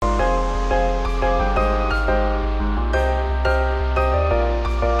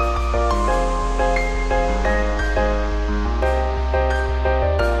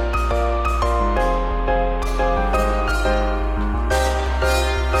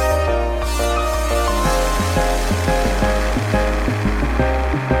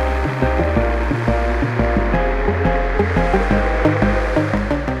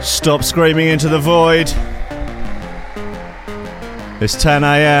Stop screaming into the void. It's 10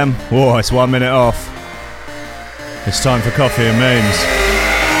 a.m. Whoa, it's 1 minute off. It's time for coffee and memes.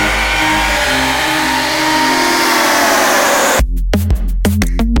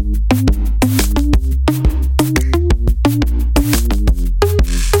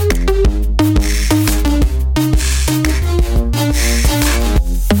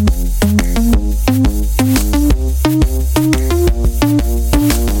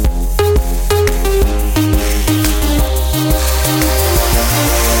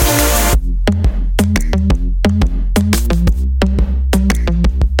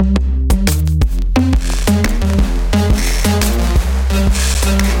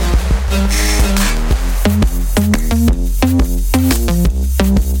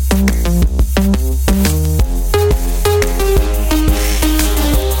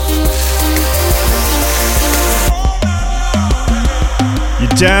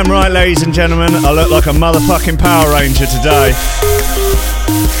 Damn right, ladies and gentlemen, I look like a motherfucking Power Ranger today.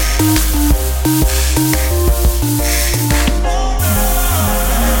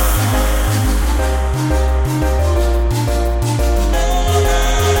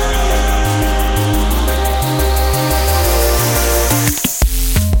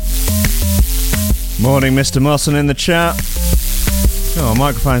 Morning, Mr. Mosson in the chat. Oh,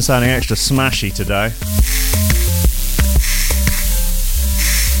 microphone's sounding extra smashy today.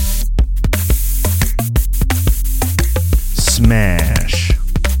 Smash.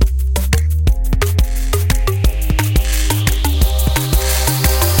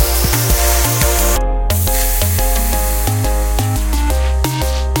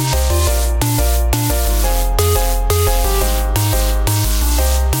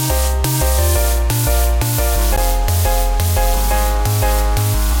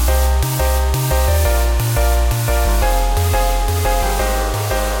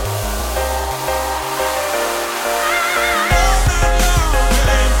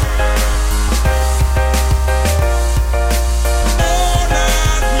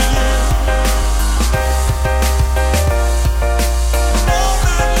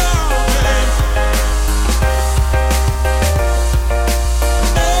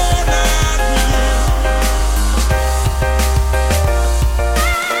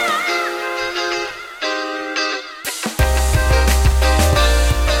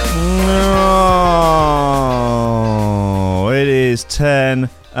 It is 10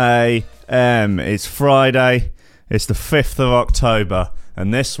 a.m. It's Friday. It's the 5th of October.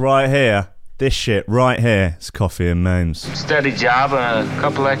 And this right here, this shit right here, is coffee and memes. Steady job and a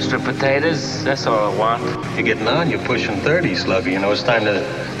couple extra potatoes. That's all I want. You're getting on. You're pushing 30, Slugger. You know, it's time to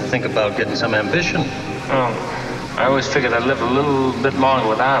think about getting some ambition. Oh, I always figured I'd live a little bit longer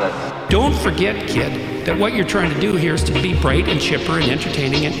without it. Don't forget, kid, that what you're trying to do here is to be bright and chipper and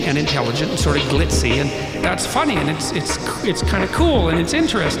entertaining and intelligent and sort of glitzy, and that's funny, and it's kind of cool, and it's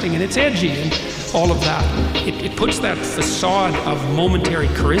interesting, and it's edgy, and all of that. It puts that facade of momentary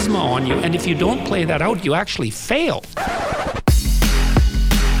charisma on you, and if you don't play that out, you actually fail.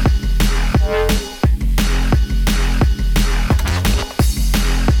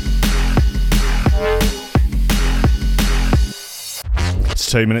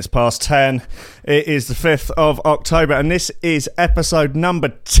 It's 2 minutes past 10. It is the 5th of October, and this is episode number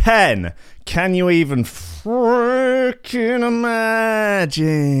 10. Can you even freaking imagine?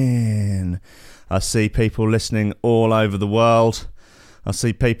 I see people listening all over the world. I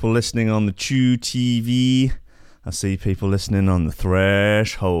see people listening on the Chew TV. I see people listening on the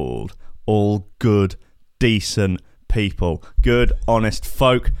Threshold. All good, decent people. Good, honest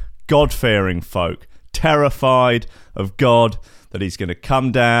folk. God-fearing folk. Terrified of God, that he's going to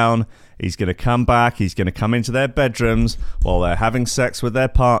come down, he's going to come back, he's going to come into their bedrooms while they're having sex with their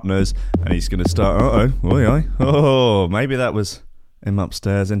partners, and he's going to start, maybe that was him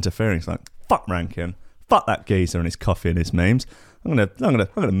upstairs interfering. It's like, fuck Rankin, fuck that geezer and his coffee and his memes. I'm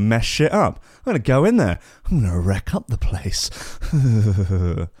gonna mess shit up. I'm gonna go in there. I'm gonna wreck up the place.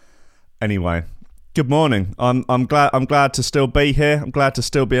 Anyway, good morning. I'm glad to still be here. I'm glad to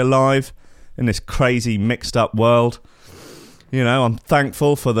still be alive in this crazy mixed up world. You know, I'm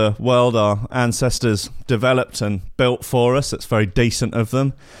thankful for the world our ancestors developed and built for us. It's very decent of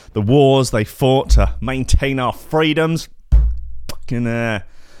them. The wars they fought to maintain our freedoms. Fucking the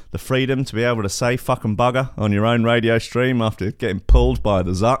freedom to be able to say fucking bugger on your own radio stream after getting pulled by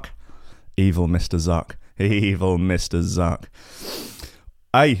the Zuck. Evil Mr. Zuck. Evil Mr. Zuck.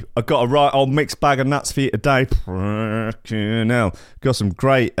 Hey, I've got a right old mixed bag of nuts for you today. Hell. Got some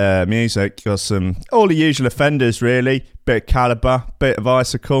great music. Got some, all the usual offenders, really. Bit of Calibre, bit of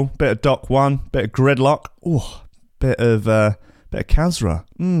Icicle, bit of Doc One, bit of Gridlock. Ooh, bit of Bit of Kazra.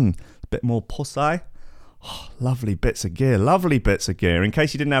 A bit more pussy. Oh, lovely bits of gear. Lovely bits of gear. In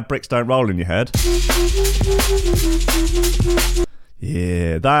case you didn't have Bricks Don't Roll in your head.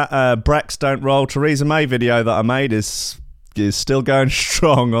 Yeah, that Bricks Don't Roll Theresa May video that I made is still going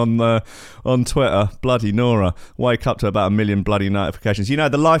strong on Twitter. Bloody Nora. Wake up to about 1 million bloody notifications. You know,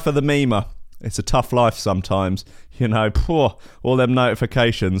 the life of the memer. It's a tough life sometimes. You know, poor, all them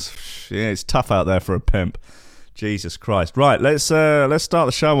notifications. Yeah, it's tough out there for a pimp. Jesus Christ. Right, let's start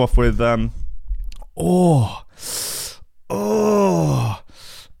the show off with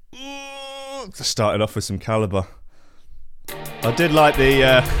started off with some Calibre. I did like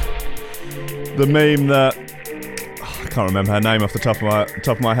the meme that I can't remember her name off the top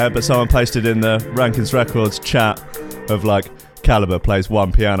of my head, but someone posted in the Rankins Records chat of like, Calibre plays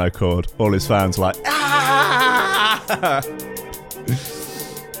one piano chord. All his fans like, ah!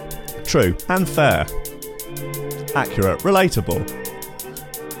 True and fair. Accurate, relatable.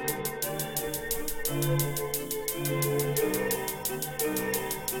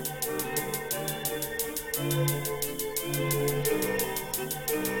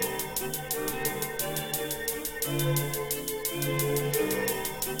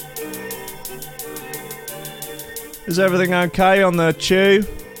 Is everything okay on the Chew?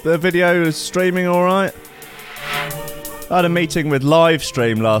 The video is streaming alright? I had a meeting with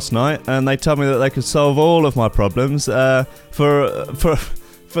Livestream last night, and they told me that they could solve all of my problems for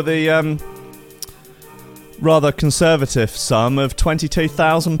the rather conservative sum of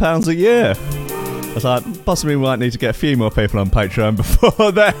 £22,000 a year. I thought possibly we might need to get a few more people on Patreon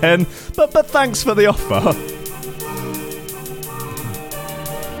before then, but thanks for the offer.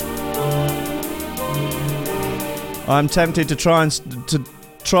 I'm tempted to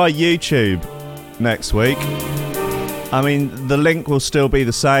try YouTube next week. I mean, the link will still be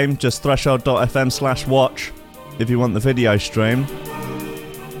the same, just threshold.fm/watch if you want the video stream.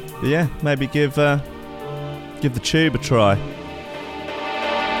 But yeah, maybe give the Tube a try.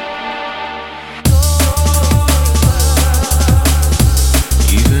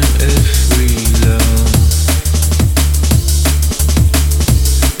 Even if we love,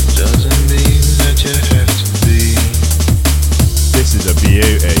 it doesn't mean that you have to be. This is a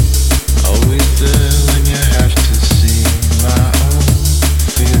beauty. Always there when you have to see my own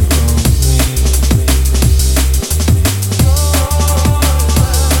fear of me.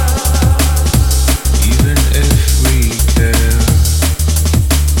 Even if we care,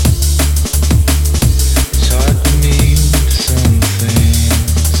 it's hard to mean some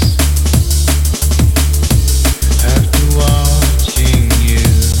things. After watching you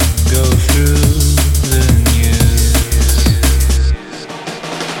go through the news.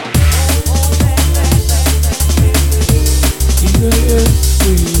 Even if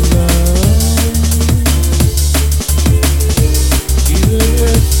we love, even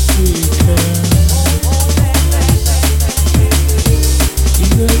if we care,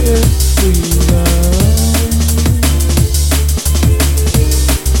 even if we love,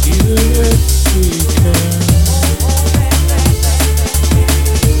 even if we care, even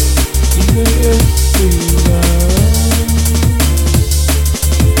if we love, even if we care.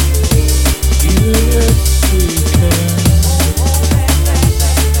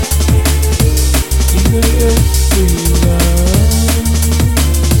 Even if we love,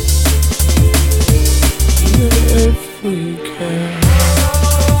 even if we care.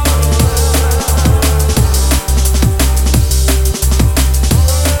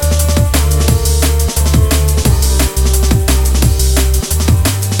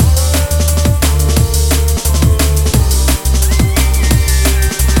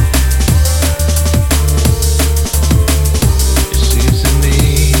 It seems to me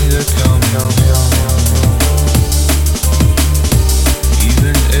to come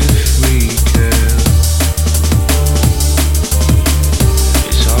even if we care.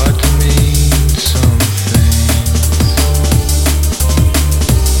 It's hard to mean some things.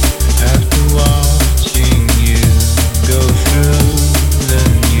 After watching you go through the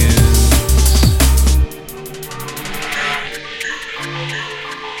news.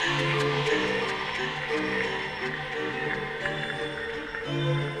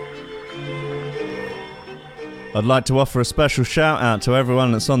 I'd like to offer a special shout out to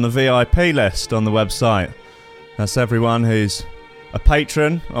everyone that's on the VIP list on the website. That's everyone who's a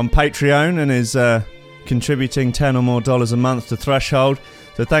patron on Patreon and is contributing $10 or more a month to Threshold.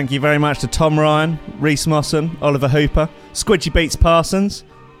 So thank you very much to Tom Ryan, Reese Mosson, Oliver Hooper, Squidgy Beats Parsons,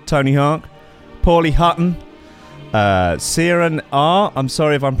 Tony Hawk, Paulie Hutton, Ciaran R. I'm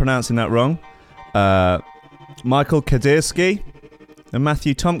sorry if I'm pronouncing that wrong. Michael Kadirski and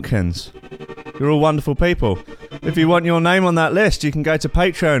Matthew Tompkins. You're all wonderful people. If you want your name on that list, you can go to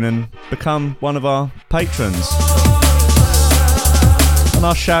Patreon and become one of our patrons. And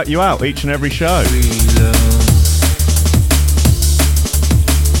I'll shout you out each and every show.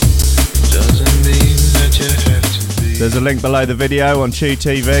 There's a link below the video on Chew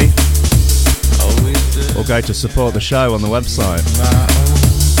TV. Or go to support the show on the website.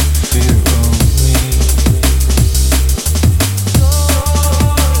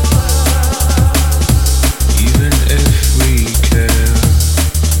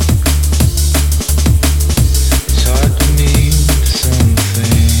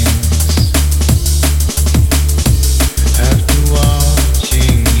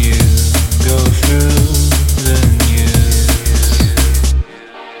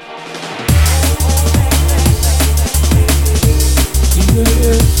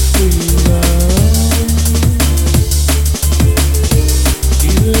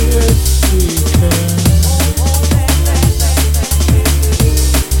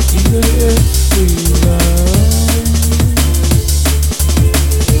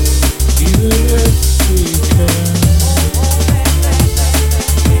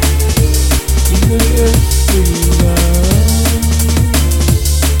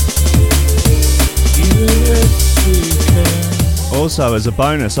 Also, as a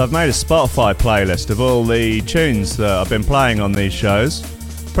bonus, I've made a Spotify playlist of all the tunes that I've been playing on these shows.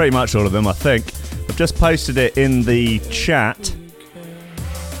 Pretty much all of them, I think. I've just posted it in the chat.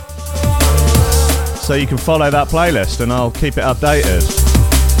 So you can follow that playlist and I'll keep it updated.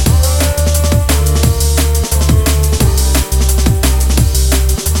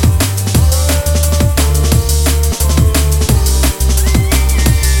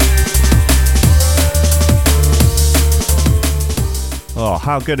 Oh,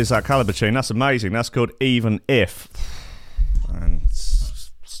 how good is that Calibre tune? That's amazing. That's called Even If. And it's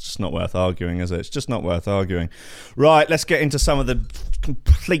just not worth arguing, is it? It's just not worth arguing. Right, let's get into some of the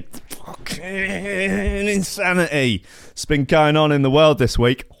complete fucking insanity that's been going on in the world this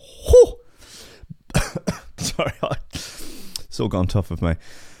week. Sorry, it's all gone top of me.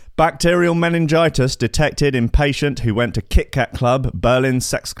 Bacterial meningitis detected in patient who went to Kit Kat Club, Berlin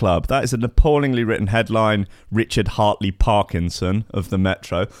sex club. That is an appallingly written headline. Richard Hartley Parkinson of the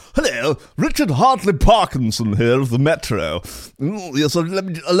Metro. Hello, Richard Hartley Parkinson here of the Metro. Yes,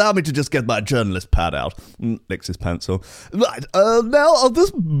 allow me to just get my journalist pad out. Licks his pencil. Right, now of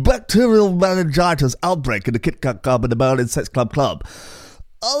this bacterial meningitis outbreak in the Kit Kat Club and the Berlin sex club.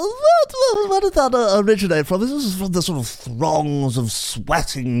 Where did that originate from? This was from the sort of throngs of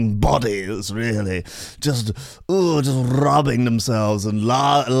sweating bodies, really, just rubbing themselves and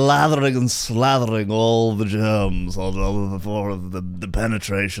lathering and slathering all the germs before the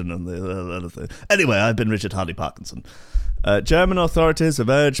penetration and the other thing. Anyway, I've been Richard Hartley Parkinson. German authorities have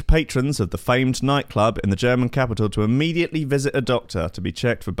urged patrons of the famed nightclub in the German capital to immediately visit a doctor to be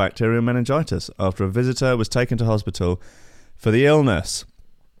checked for bacterial meningitis after a visitor was taken to hospital for the illness.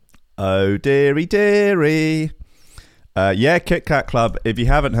 Oh, dearie, dearie. Yeah, Kit Kat Club, if you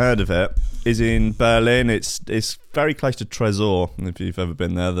haven't heard of it, is in Berlin. It's very close to Tresor, if you've ever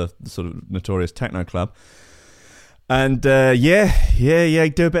been there, the sort of notorious techno club. And, yeah,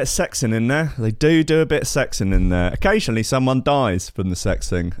 do a bit of sexing in there. They do a bit of sexing in there. Occasionally someone dies from the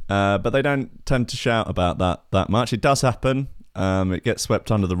sexing, but they don't tend to shout about that much. It does happen. It gets swept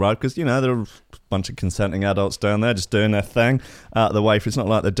under the rug because, you know, there are a bunch of consenting adults down there just doing their thing out of the way. It's not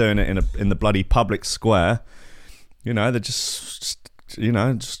like they're doing it in the bloody public square. You know, they're just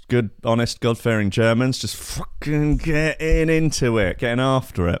good, honest, God-fearing Germans just fucking getting into it, getting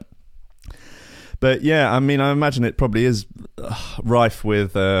after it. But yeah, I mean, I imagine it probably is rife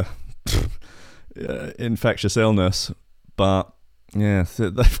with infectious illness, but yeah,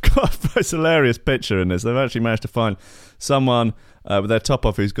 they've got a most hilarious picture in this. They've actually managed to find someone with their top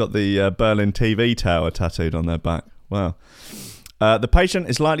off who's got the Berlin TV tower tattooed on their back. Wow. The patient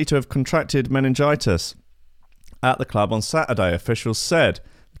is likely to have contracted meningitis at the club on Saturday, officials said.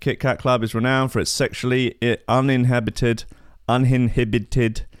 The Kit Kat Club is renowned for its sexually uninhibited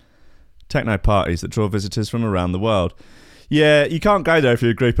techno parties that draw visitors from around the world. Yeah, you can't go there if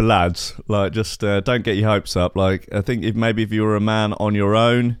you're a group of lads. Like, just don't get your hopes up. Like, I think if you were a man on your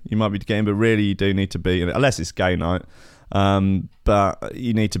own, you might be getting, but really you do need to be, unless it's gay night. But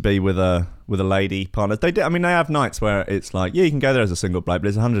you need to be with a lady partner. They have nights where it's like, yeah, you can go there as a single bloke, but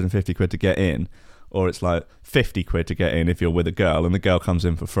it's 150 quid to get in, or it's like 50 quid to get in if you're with a girl, and the girl comes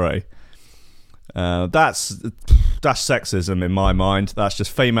in for free. That's sexism in my mind. That's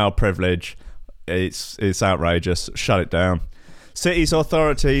just female privilege. It's outrageous. Shut it down. City's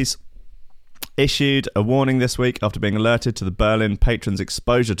authorities issued a warning this week after being alerted to the Berlin patrons'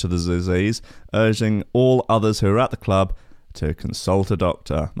 exposure to the disease, urging all others who are at the club to consult a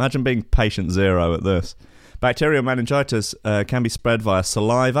doctor. Imagine being patient zero at this. Bacterial meningitis can be spread via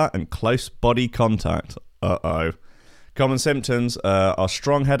saliva and close body contact. Uh-oh. Common symptoms are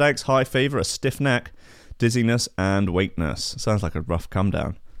strong headaches, high fever, a stiff neck, dizziness, and weakness. Sounds like a rough come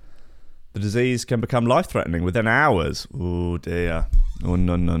down. The disease can become life-threatening within hours. Oh, dear. Oh,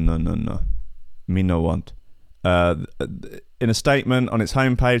 no. Me no want. In a statement on its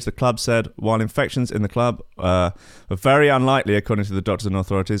homepage, the club said, while infections in the club are very unlikely, according to the doctors and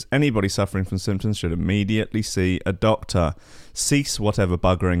authorities, anybody suffering from symptoms should immediately see a doctor. Cease whatever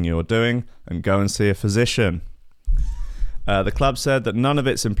buggering you're doing and go and see a physician. The club said that none of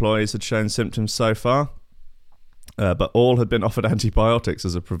its employees had shown symptoms so far, but all had been offered antibiotics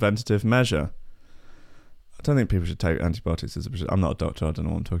as a preventative measure. I don't think people should take antibiotics as a... I'm not a doctor, I don't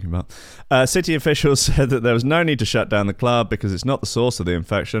know what I'm talking about. City officials said that there was no need to shut down the club because it's not the source of the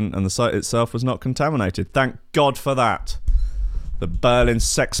infection and the site itself was not contaminated. Thank God for that. The Berlin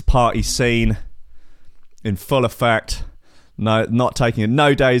sex party scene in full effect. No, not taking it.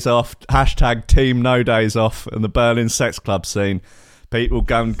 No days off. Hashtag team no days off in the Berlin sex club scene. People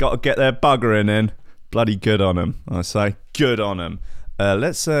got to get their buggering in. Bloody good on them, I say. Good on them.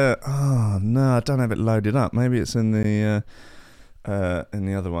 Let's. Oh no, I don't have it loaded up. Maybe it's in the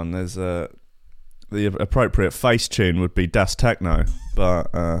other one. There's the appropriate face tune would be Das Techno,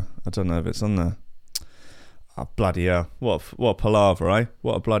 but I don't know if it's on there. Oh, bloody hell! What a palaver, eh?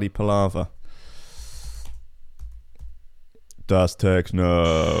 What a bloody palaver. Das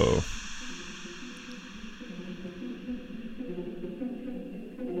Techno.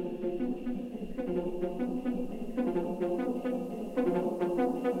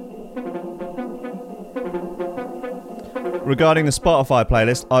 Regarding the Spotify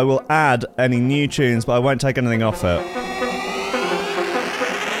playlist, I will add any new tunes, but I won't take anything off it.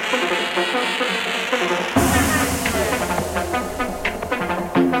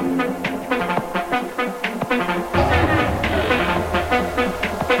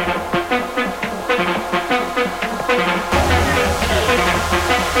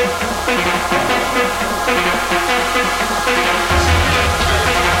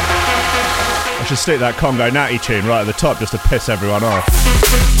 I should stick that Congo Natty tune right at the top just to piss everyone off.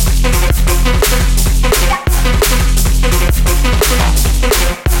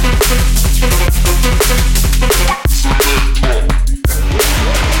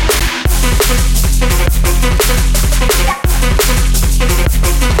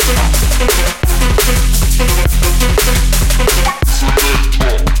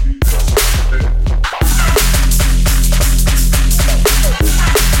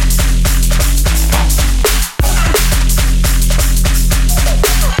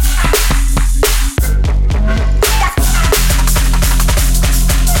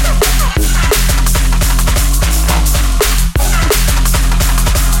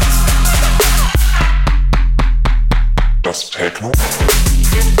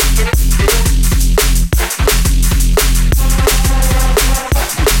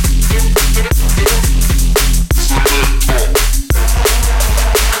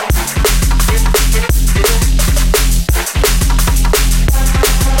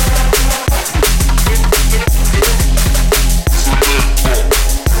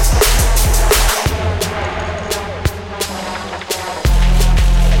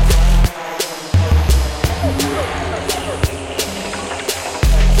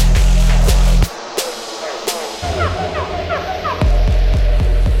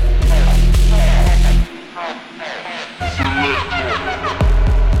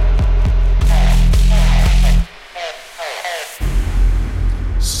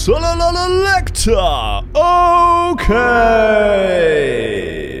 Selector, okay.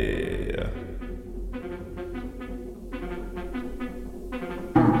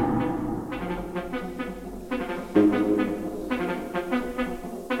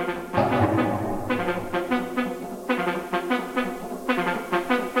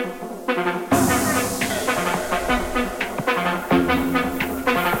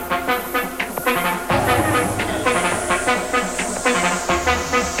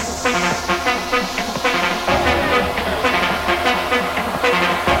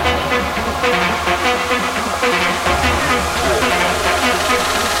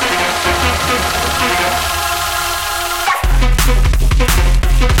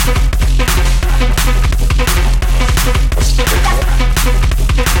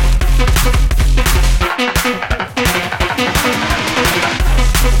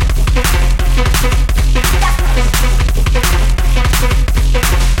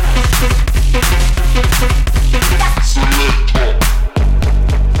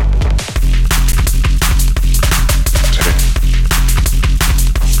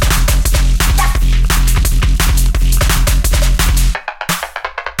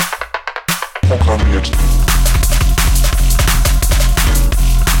 vorprogrammiert.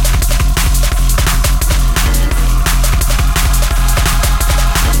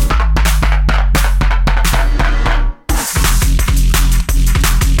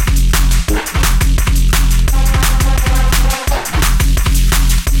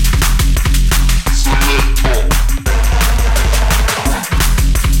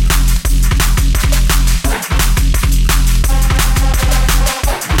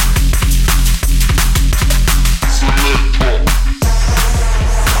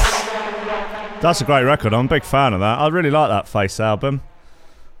 That's a great record. I'm a big fan of that. I really like that Face album.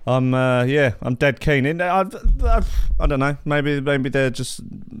 I'm dead keen. I don't know. Maybe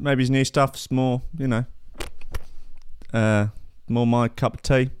his new stuff's more, more my cup of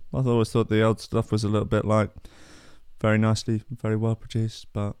tea. I always thought the old stuff was a little bit like very nicely, very well produced,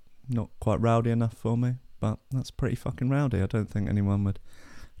 but not quite rowdy enough for me. But that's pretty fucking rowdy. I don't think anyone would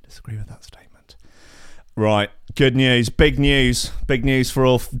disagree with that statement. Right, good news, big news for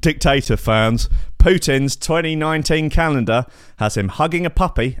all dictator fans. Putin's 2019 calendar has him hugging a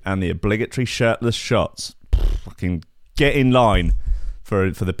puppy and the obligatory shirtless shots. Fucking get in line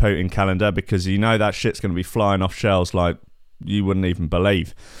for the Putin calendar, because you know that shit's going to be flying off shelves like you wouldn't even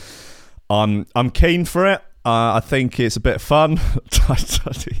believe. I'm keen for it. I think it's a bit of fun.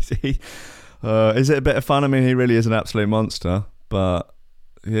 Is it a bit of fun? I mean, he really is an absolute monster, but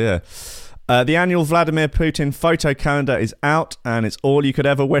yeah. The annual Vladimir Putin photo calendar is out, and it's all you could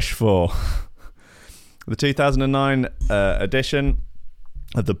ever wish for. The 2009 edition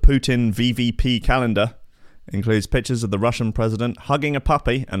of the Putin VVP calendar includes pictures of the Russian president hugging a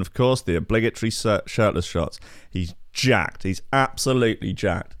puppy and, of course, the obligatory shirtless shots. He's jacked. He's absolutely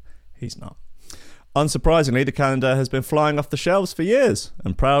jacked. He's not. Unsurprisingly, the calendar has been flying off the shelves for years,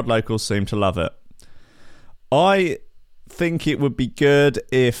 and proud locals seem to love it. I think it would be good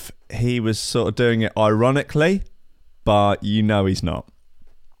if he was sort of doing it ironically, but he's not.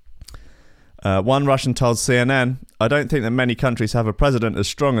 One Russian told CNN, "I don't think that many countries have a president as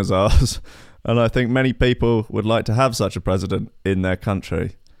strong as ours, and I think many people would like to have such a president in their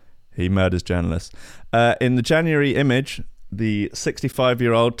country." He murders journalists. In the January image, the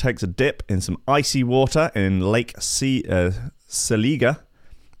 65-year-old takes a dip in some icy water in Lake Seliga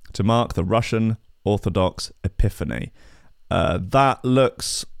to mark the Russian Orthodox Epiphany. That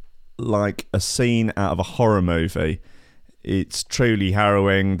looks like a scene out of a horror movie. It's truly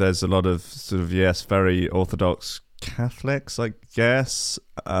harrowing. There's a lot of very Orthodox Catholics, I guess,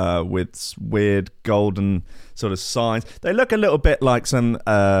 with weird golden sort of signs. They look a little bit like some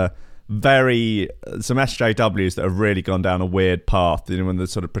SJWs that have really gone down a weird path. When they're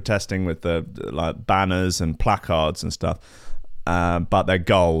sort of protesting with the like banners and placards and stuff, but they're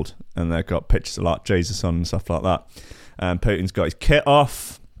gold and they've got pictures of like Jesus on and stuff like that. Putin's got his kit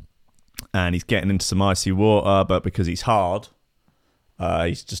off and he's getting into some icy water, but because he's hard,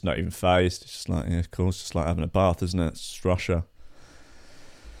 he's just not even phased. It's just like, yeah, cool, it's just like having a bath, isn't it? It's just Russia.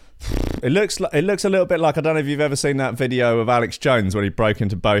 It looks a little bit like, I don't know if you've ever seen that video of Alex Jones when he broke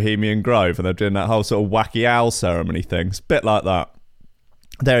into Bohemian Grove and they're doing that whole sort of wacky owl ceremony thing. It's a bit like that.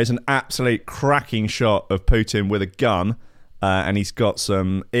 There is an absolute cracking shot of Putin with a gun. And he's got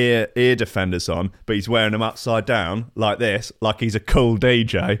some ear defenders on, but he's wearing them upside down like this, like he's a cool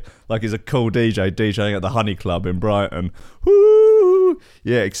DJ, DJing at the Honey Club in Brighton. Woo!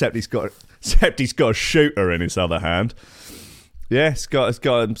 Yeah, except he's got a shooter in his other hand. Yeah, he's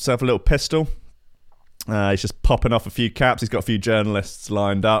got himself a little pistol. He's just popping off a few caps. He's got a few journalists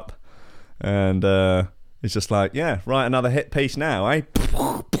lined up, and he's just like, yeah, right, another hit piece now, eh?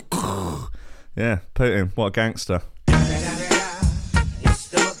 Yeah, Putin, what a gangster.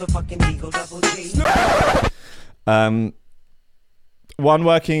 One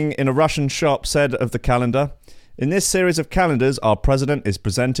working in a Russian shop said of the calendar, "In this series of calendars, our president is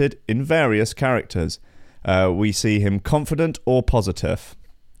presented in various characters. We see him confident or positive.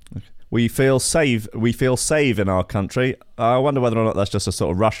 We feel safe in our country." I wonder whether or not that's just a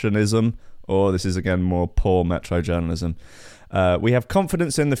sort of Russianism, or this is again more poor metro journalism. "We have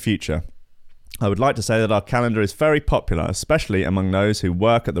confidence in the future. I would like to say that our calendar is very popular, especially among those who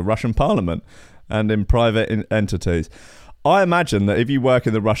work at the Russian parliament and in private entities." I imagine that if you work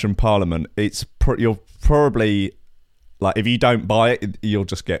in the Russian parliament, you'll probably, like, if you don't buy it, you'll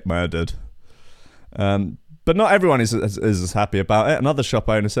just get murdered. But not everyone is as happy about it. Another shop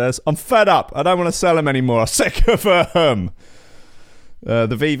owner says, "I'm fed up. I don't want to sell them anymore. I'm sick of them."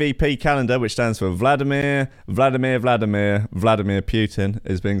 The VVP calendar, which stands for Vladimir Putin,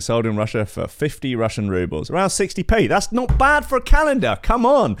 is being sold in Russia for 50 Russian rubles, around 60p. That's not bad for a calendar. Come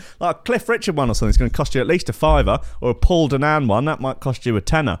on. Like a Cliff Richard one or something, it's going to cost you at least a £5, or a Paul Danan one, that might cost you a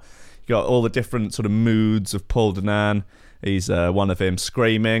tenner. You got all the different sort of moods of Paul Danan. He's one of him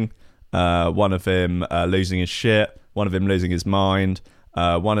screaming, one of him losing his shit, one of him losing his mind,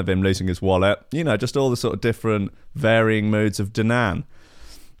 one of him losing his wallet. You know, just all the sort of different varying moods of Danan.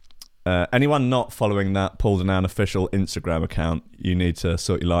 Anyone not following that Paul Danan official Instagram account, you need to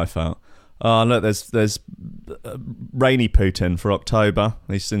sort your life out. Oh, look, there's rainy Putin for October.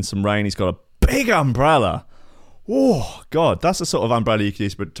 He's in some rain. He's got a big umbrella. Oh, God, that's the sort of umbrella you can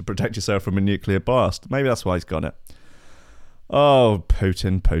use to protect yourself from a nuclear blast. Maybe that's why he's got it. Oh,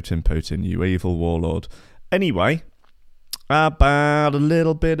 Putin, you evil warlord. Anyway, about a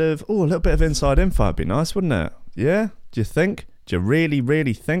little bit of inside info would be nice, wouldn't it? Yeah? Do you think? Do you really,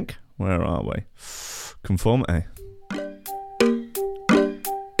 really think? Where are we? Conformity.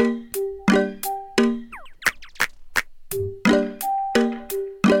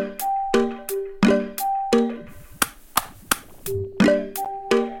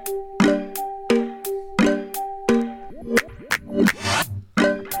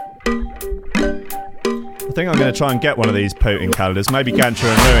 I think I'm going to try and get one of these Putin calendars. Maybe Gancher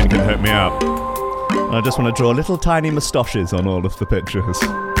and Ruin can hook me up. And I just want to draw little tiny moustaches on all of the pictures.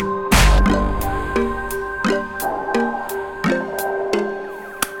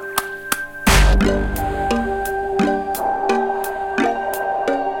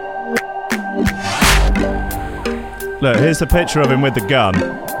 Look, here's a picture of him with the gun.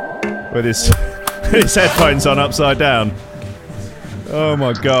 With his headphones on upside down. Oh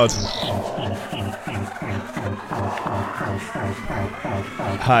my God.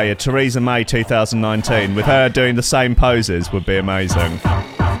 Hey, a Theresa May 2019 with her doing the same poses would be amazing.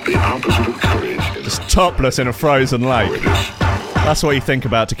 The opposite of courage. Just topless in a frozen lake. That's what you think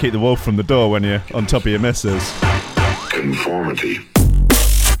about to keep the wolf from the door when you're on top of your missus. Conformity.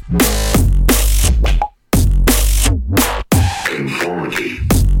 Conformity.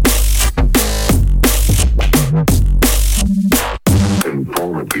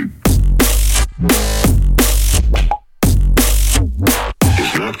 Conformity.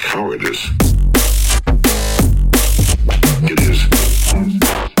 It's not cowardice. It is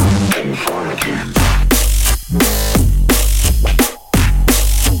conformity.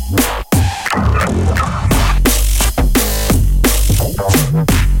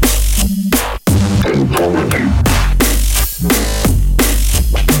 Conformity.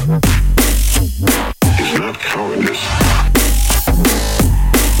 It's not cowardice.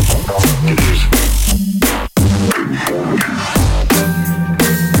 It is conformity.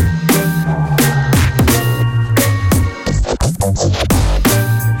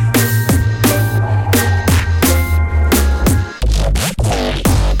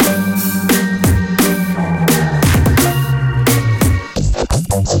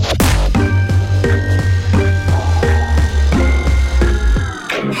 Conformity.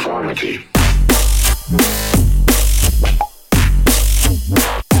 Conformity.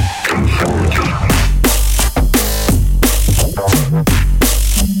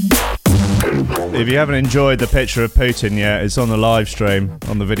 If you haven't enjoyed the picture of Putin yet, it's on the live stream,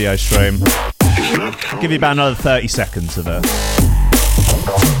 on the video stream. It's not cowardice. Give you about another 30 seconds of it.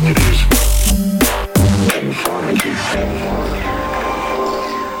 It is conformity.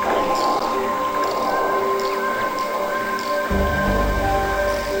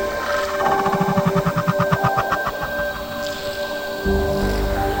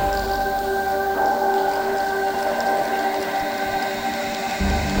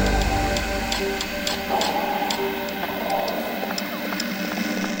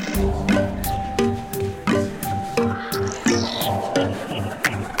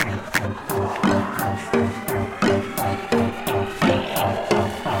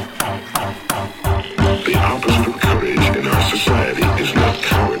 The opposite of courage in our society is not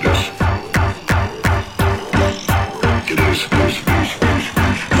cowardice. It is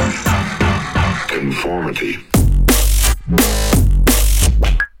conformity.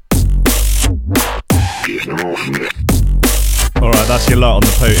 He is no more from this. Alright, that's your lot on the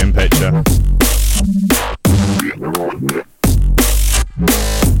Putin picture. He is no more from this.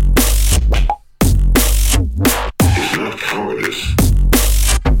 It's not cowardice.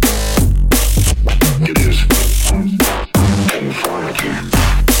 It is conformity.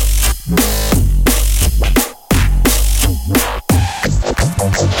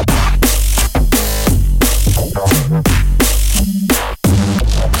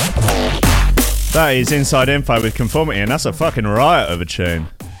 That is Inside Info with Conformity, and that's a fucking riot of a tune.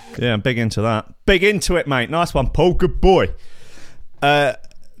 Yeah, I'm big into that. Big into it, mate. Nice one, Paul. Good boy.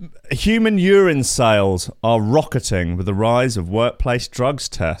 Human urine sales are rocketing with the rise of workplace drugs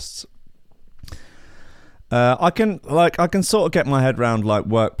tests. I can sort of get my head around like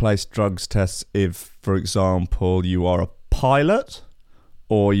workplace drugs tests if, for example, you are a pilot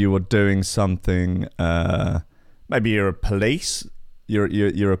or you are doing something. Maybe you're a police.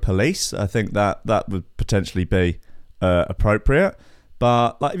 You're a police. I think that would potentially be appropriate.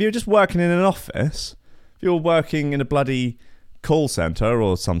 But like if you're just working in an office, if you're working in a bloody call center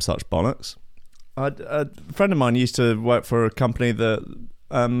or some such bollocks. A friend of mine used to work for a company that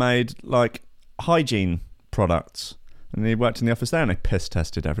made like hygiene products, and he worked in the office there, and they piss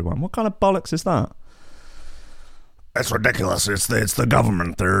tested everyone. What kind of bollocks is that? It's ridiculous. It's the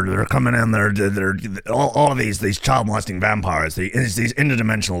government. They're coming in. They're all of these child molesting vampires. These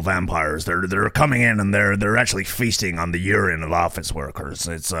interdimensional vampires. They're coming in and they're actually feasting on the urine of office workers.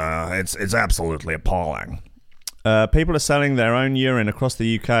 It's absolutely appalling. People are selling their own urine across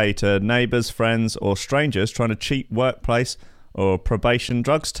the UK to neighbours, friends, or strangers trying to cheat workplace or probation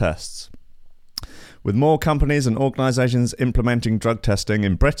drugs tests. With more companies and organisations implementing drug testing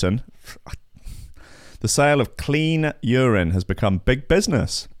in Britain, the sale of clean urine has become big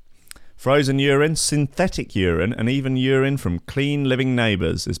business. Frozen urine, synthetic urine, and even urine from clean living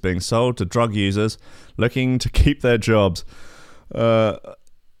neighbours is being sold to drug users looking to keep their jobs.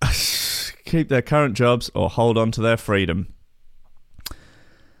 Keep their current jobs or hold on to their freedom.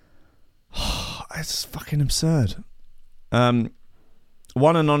 It's fucking absurd.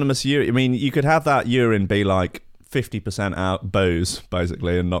 One anonymous urine... I mean, you could have that urine be like 50% out booze,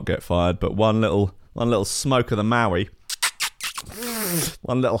 basically, and not get fired, but one little smoke of the Maui,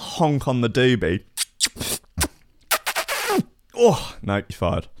 one little honk on the doobie. Oh, no, you're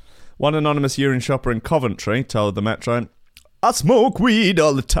fired. One anonymous urine shopper in Coventry told the Metro, "I smoke weed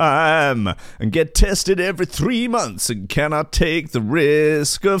all the time and get tested every 3 months and cannot take the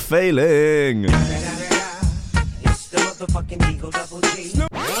risk of failing." It's the motherfucking Eagle Double G.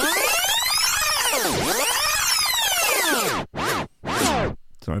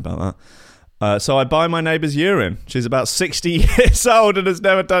 Sorry about that. So I buy my neighbour's urine. She's about 60 years old and has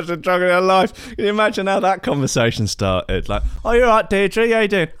never touched a drug in her life. Can you imagine how that conversation started? Like, "Oh, you're right, Deirdre. How you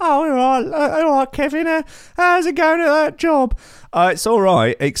doing?" "Oh, all right, Kevin. How's it going at that job?" It's all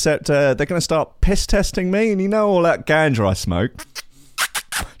right, except they're going to start piss testing me, and you know all that ganja I smoke.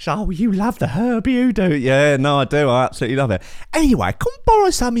 "Oh, you love the herb, you do." "Yeah, no, I do. I absolutely love it. Anyway, come borrow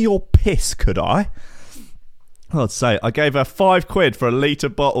some of your piss, could I?" I'd say I gave her £5 for a litre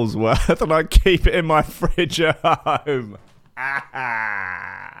bottle's worth, and I keep it in my fridge at home.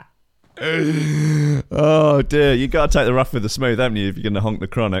 Oh dear, you got to take the rough with the smooth, haven't you, if you're going to honk the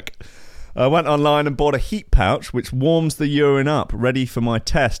chronic? I went online and bought a heat pouch which warms the urine up, ready for my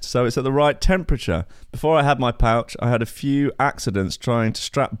test, so it's at the right temperature. Before I had my pouch, I had a few accidents trying to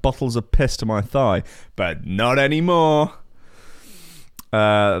strap bottles of piss to my thigh, but not anymore.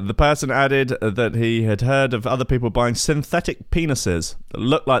 The person added that he had heard of other people buying synthetic penises that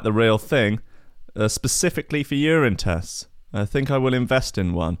look like the real thing, specifically for urine tests. I think I will invest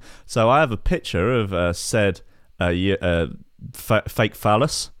in one. So I have a picture of said fake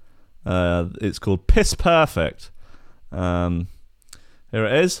phallus. It's called Piss Perfect. Here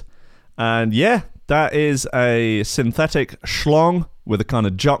it is. And yeah, that is a synthetic schlong with a kind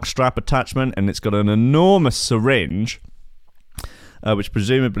of jockstrap attachment, and it's got an enormous syringe, which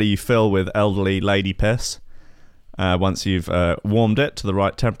presumably you fill with elderly lady piss once you've warmed it to the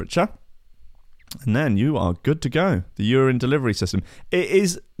right temperature. And then you are good to go. The urine delivery system. It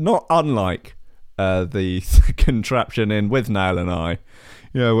is not unlike the contraption in With Nail and I,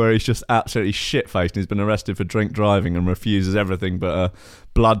 where he's just absolutely shit-faced and he's been arrested for drink driving and refuses everything but a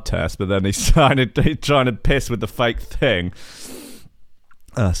blood test, but then he's trying to piss with the fake thing.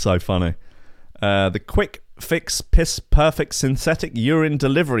 So funny. The Quick Fix Piss Perfect synthetic urine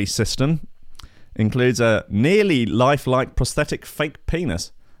delivery system includes a nearly lifelike prosthetic fake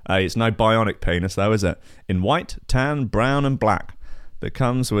penis. It's no bionic penis though, is it? In white, tan, brown and black. That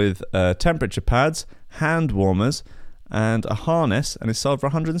comes with temperature pads, hand warmers and a harness, and is sold for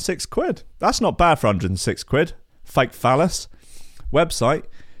 £106. That's not bad for £106. Fake phallus. Website,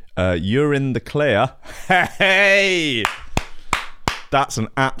 Urine the Clear. Hey! That's an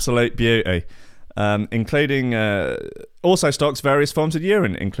absolute beauty. Including also stocks various forms of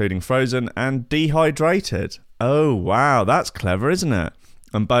urine, including frozen and dehydrated. Oh wow, that's clever, isn't it?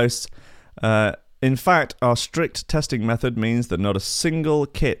 And boasts, in fact, our strict testing method means that not a single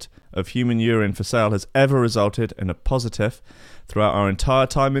kit of human urine for sale has ever resulted in a positive throughout our entire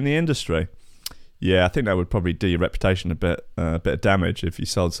time in the industry. Yeah, I think that would probably do your reputation a bit of damage if you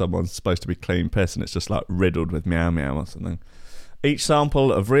sold someone supposed to be clean piss and it's just like riddled with meow meow or something. Each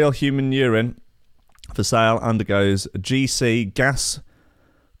sample of real human urine for sale undergoes GC gas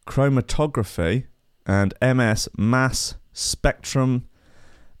chromatography and MS mass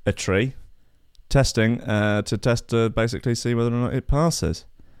spectrometry testing to test basically see whether or not it passes.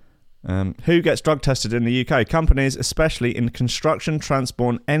 Who gets drug tested in the UK? Companies, especially in construction,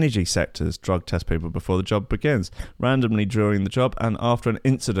 transport and energy sectors, drug test people before the job begins, randomly during the job and after an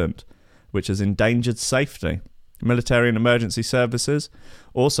incident which has endangered safety. Military and emergency services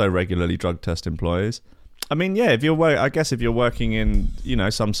also regularly drug test employees. I mean, yeah, if you're working in,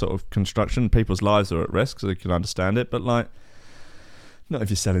 some sort of construction, people's lives are at risk, so you can understand it. But not if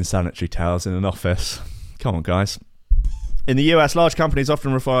you're selling sanitary towels in an office. Come on, guys. In the US, large companies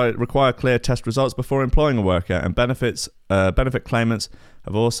often require clear test results before employing a worker, and benefit claimants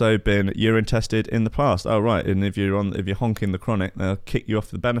have also been urine tested in the past. Oh, right, and if you're honking the chronic, they'll kick you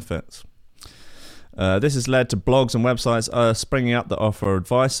off the benefits. This has led to blogs and websites springing up that offer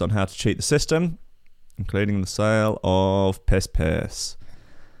advice on how to cheat the system, including the sale of piss.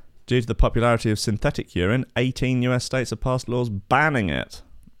 Due to the popularity of synthetic urine, 18 US states have passed laws banning it.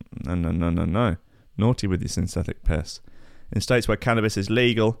 No. Naughty with your synthetic piss. In states where cannabis is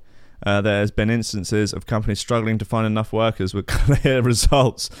legal, there's been instances of companies struggling to find enough workers with clear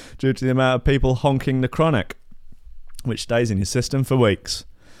results due to the amount of people honking the chronic, which stays in your system for weeks.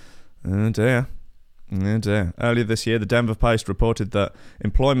 Oh dear. Earlier this year, the Denver Post reported that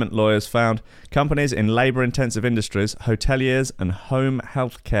employment lawyers found companies in labour-intensive industries, hoteliers and home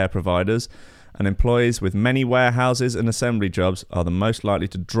health care providers, and employees with many warehouses and assembly jobs are the most likely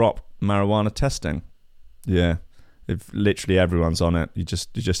to drop marijuana testing. Yeah, if literally everyone's on it, you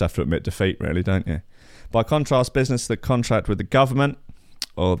just have to admit defeat, really, don't you? By contrast, businesses that contract with the government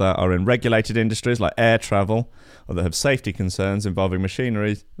or that are in regulated industries like air travel, or that have safety concerns involving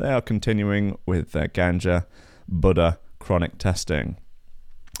machinery, they are continuing with their ganja, Buddha, chronic testing.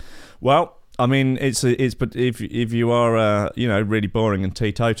 Well, I mean, but if you are really boring and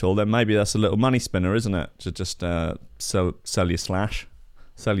teetotal, then maybe that's a little money spinner, isn't it? To just sell your spare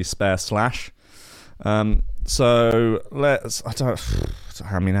slash. So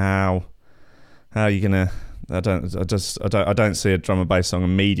how are you gonna? I don't see a drum and bass song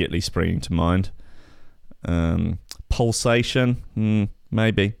immediately springing to mind. Pulsation,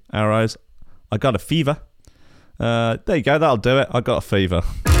 maybe. Arrows. I got a fever. There you go, that'll do it. I got a fever.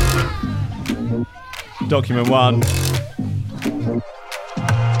 Document 1.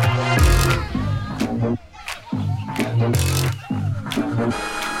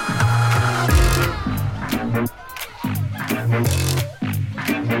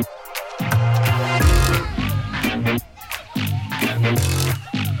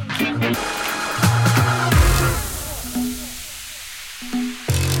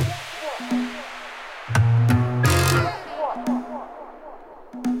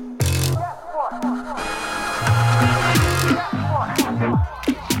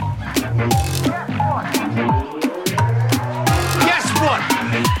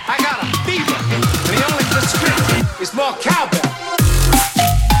 It's more cowbell.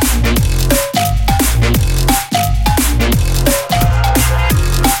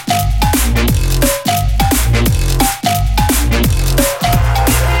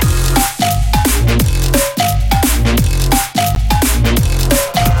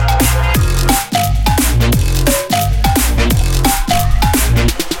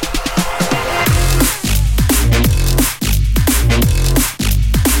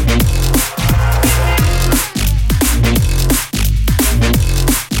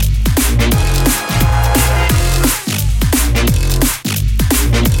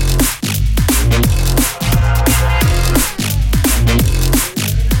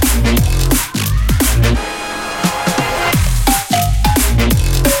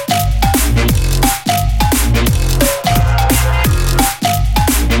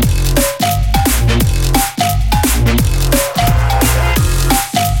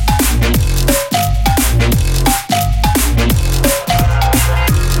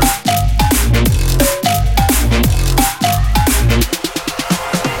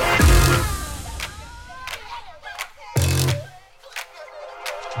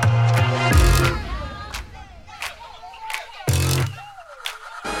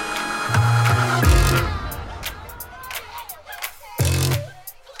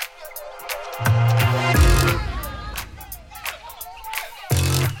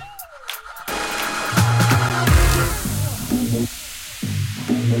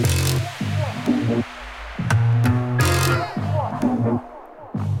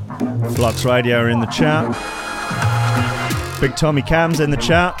 Flux Radio are in the chat. Big Tommy Cam's in the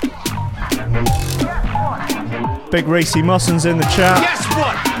chat. Big Reese Mosson's in the chat. Guess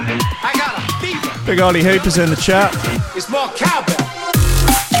what? I got a fever. Big Ollie Hooper's in the chat. It's more cowbell.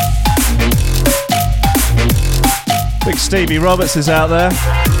 Stevie Roberts is out there.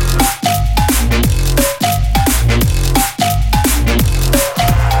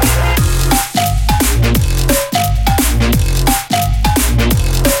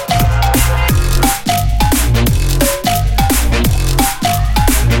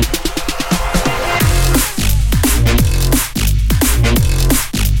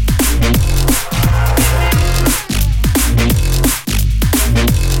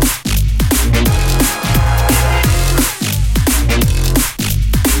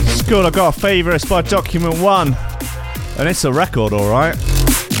 Good, I've got a favour. It's by Document One, and it's a record, all right.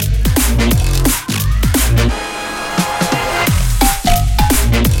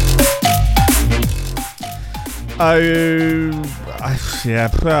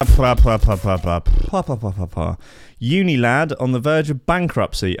 Unilad on the verge of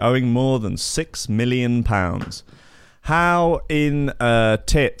bankruptcy, owing more than £6 million. How in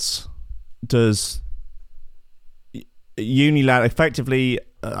tits does Unilad effectively?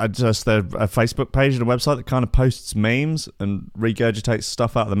 Just a Facebook page and a website that kind of posts memes and regurgitates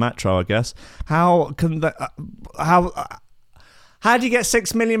stuff out of the metro, I guess. How can that? How do you get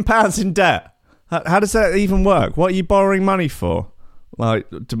 £6 million in debt? How does that even work? What are you borrowing money for? Like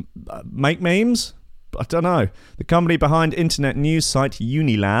to make memes? I don't know. The company behind internet news site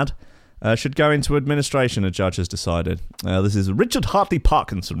Unilad should go into administration, a judge has decided. This is Richard Hartley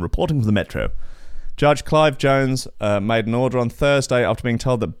Parkinson reporting from the Metro. Judge Clive Jones made an order on Thursday after being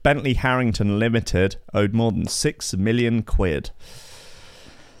told that Bentley Harrington Limited owed more than £6 million.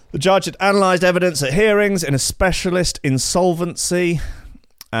 The judge had analysed evidence at hearings in a specialist insolvency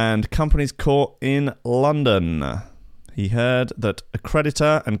and companies court in London. He heard that a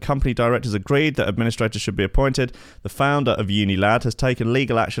creditor and company directors agreed that administrators should be appointed. The founder of Unilad has taken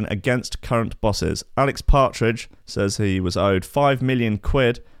legal action against current bosses. Alex Partridge says he was owed £5 million,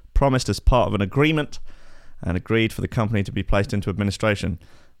 promised as part of an agreement, and agreed for the company to be placed into administration.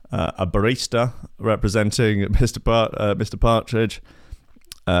 A barista representing Mr. Partridge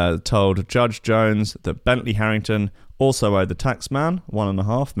told Judge Jones that Bentley Harrington also owed the taxman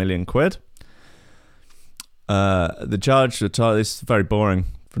 £1.5 million. The judge, this is very boring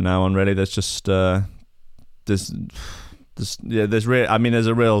from now on. Really, there's just there's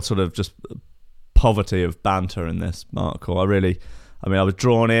a real sort of just poverty of banter in this article. I was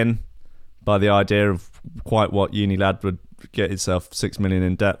drawn in by the idea of quite what Unilad would get itself £6 million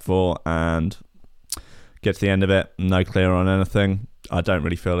in debt for, and get to the end of it, no clear on anything. I don't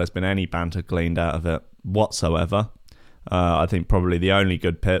really feel there's been any banter gleaned out of it whatsoever. I think probably the only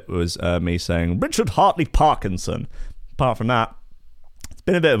good bit was me saying Richard Hartley Parkinson. Apart from that, it's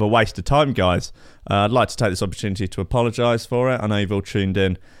been a bit of a waste of time, guys. I'd like to take this opportunity to apologise for it. I know you've all tuned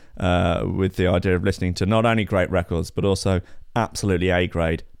in with the idea of listening to not only great records, but also absolutely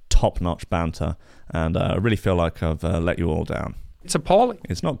A-grade, top-notch banter. And I really feel like I've let you all down. It's appalling.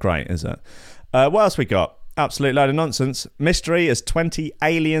 It's not great, is it? What else we got? Absolute load of nonsense. Mystery as 20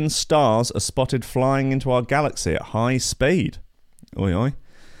 alien stars are spotted flying into our galaxy at high speed. Oi, oi.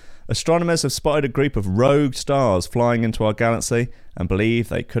 Astronomers have spotted a group of rogue stars flying into our galaxy and believe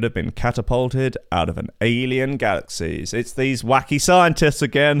they could have been catapulted out of an alien galaxy. It's these wacky scientists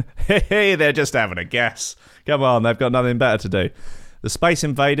again. Hey, they're just having a guess. Come on, they've got nothing better to do. The space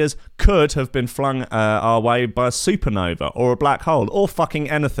invaders could have been flung our way by a supernova or a black hole or fucking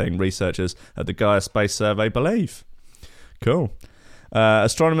anything, researchers at the Gaia Space Survey believe. Cool.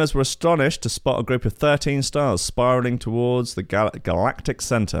 Astronomers were astonished to spot a group of 13 stars spiralling towards the galactic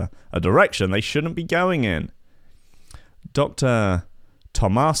center, a direction they shouldn't be going in. Dr.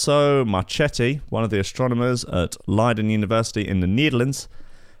 Tommaso Marchetti, one of the astronomers at Leiden University in the Netherlands,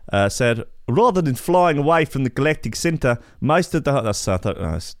 said, rather than flying away from the galactic center, most of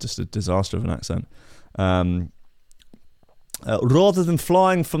the... it's just a disaster of an accent. Rather than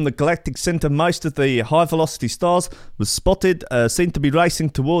flying from the galactic center, most of the high-velocity stars was spotted, seemed to be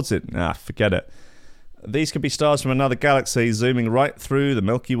racing towards it. Forget it. These could be stars from another galaxy zooming right through the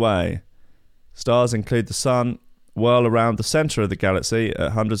Milky Way. Stars include the Sun, whirl around the center of the galaxy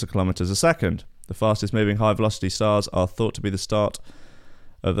at hundreds of kilometers a second. The fastest-moving high-velocity stars are thought to be the start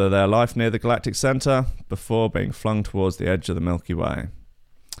of their life near the galactic center before being flung towards the edge of the Milky Way.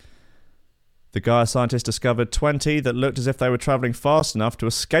 The Gaia scientists discovered 20 that looked as if they were travelling fast enough to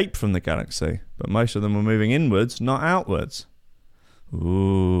escape from the galaxy, but most of them were moving inwards, not outwards.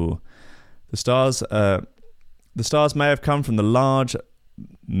 Ooh. The stars may have come from the large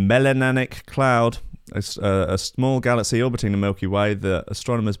Melanic Cloud, a small galaxy orbiting the Milky Way that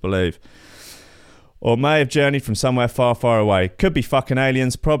astronomers believe, or may have journeyed from somewhere far, far away. Could be fucking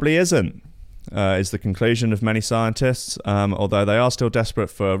aliens, probably isn't. is the conclusion of many scientists, although they are still desperate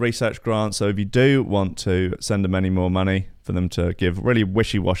for research grants. So if you do want to send them any more money for them to give really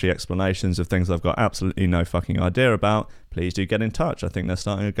wishy-washy explanations of things I've got absolutely no fucking idea about, please do get in touch. I think they're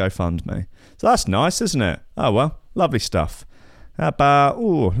starting a GoFundMe. So that's nice, isn't it? Oh well, lovely stuff. How about, a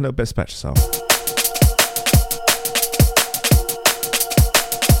little bit of Spectrasoul.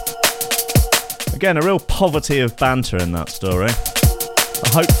 Again, a real poverty of banter in that story. I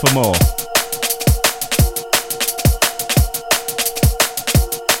hope for more.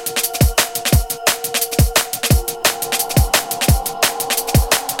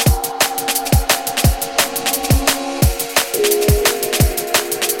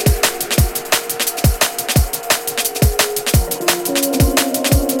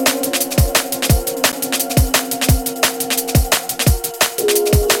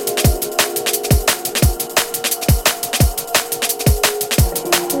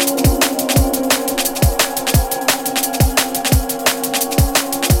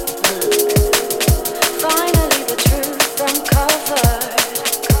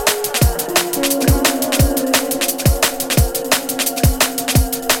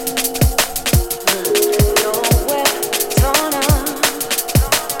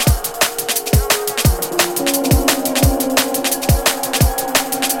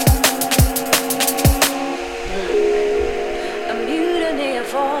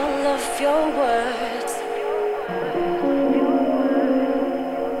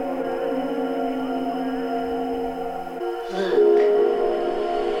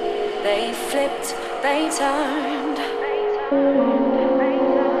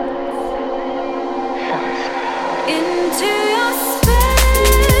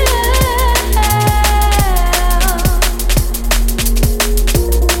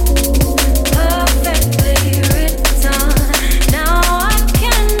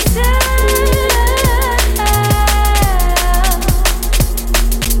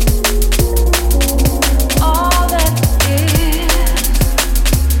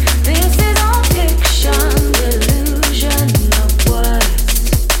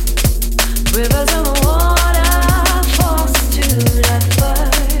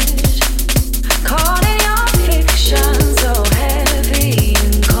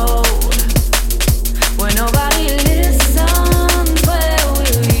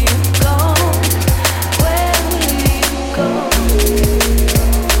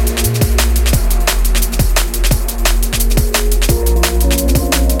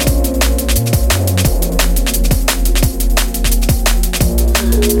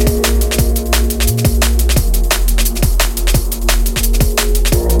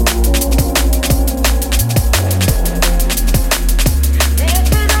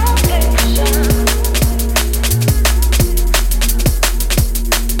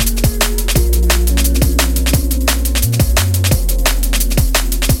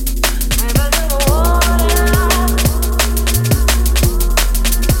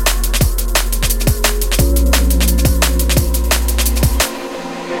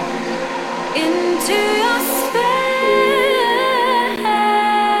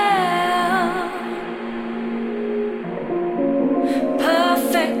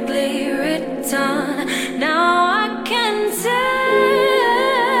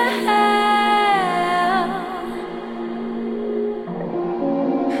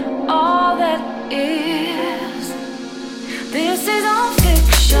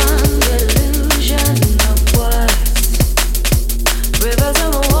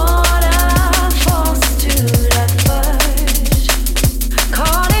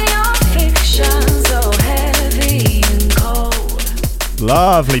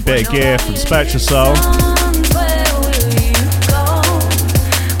 Lovely bit of gear from Spectrasoul.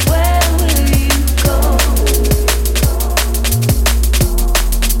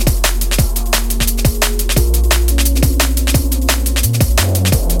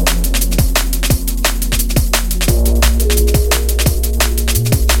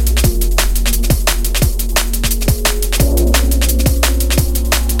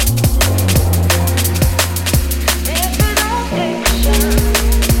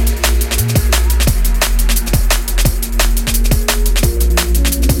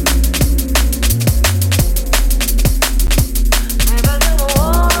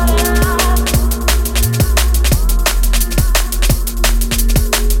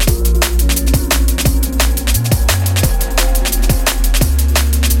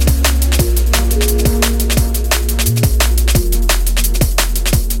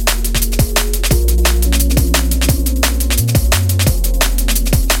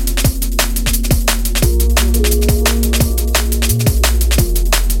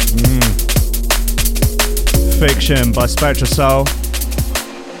 Fiction by Spectrasoul.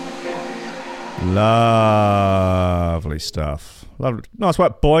 Lovely stuff. Lovely. Nice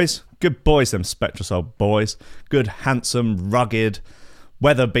work, boys. Good boys, them Spectrasoul boys. Good, handsome, rugged,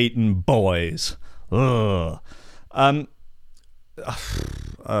 weather-beaten boys. Ugh.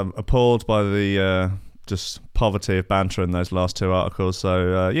 Appalled by the just poverty of banter in those last two articles.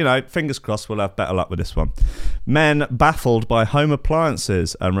 So, fingers crossed we'll have better luck with this one. Men baffled by home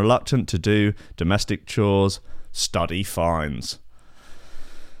appliances and reluctant to do domestic chores, study finds.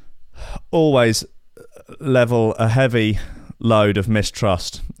 Always level a heavy load of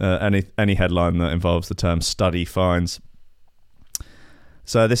mistrust any headline that involves the term study finds.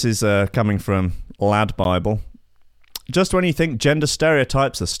 So this is coming from Lad Bible. Just when you think gender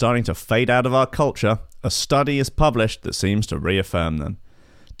stereotypes are starting to fade out of our culture, a study is published that seems to reaffirm them.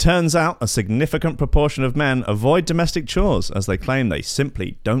 Turns out a significant proportion of men avoid domestic chores as they claim they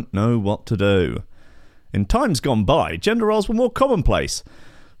simply don't know what to do. In times gone by, gender roles were more commonplace,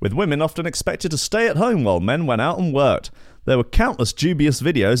 with women often expected to stay at home while men went out and worked. There were countless dubious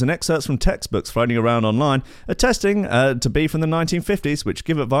videos and excerpts from textbooks floating around online attesting to be from the 1950s, which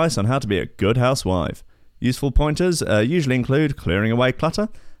give advice on how to be a good housewife. Useful pointers usually include clearing away clutter,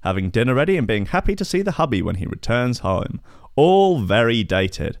 having dinner ready, and being happy to see the hubby when he returns home. All very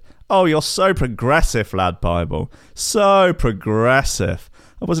dated. Oh, you're so progressive, Lad Bible. So progressive.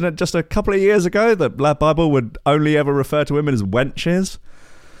 Wasn't it just a couple of years ago that Lad Bible would only ever refer to women as wenches?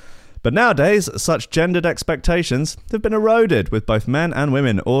 But nowadays, such gendered expectations have been eroded, with both men and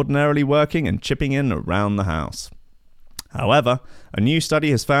women ordinarily working and chipping in around the house. However, a new study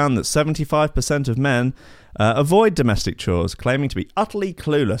has found that 75% of men avoid domestic chores, claiming to be utterly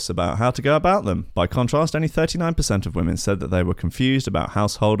clueless about how to go about them. By contrast, only 39% of women said that they were confused about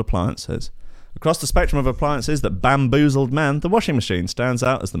household appliances. Across the spectrum of appliances that bamboozled men, the washing machine stands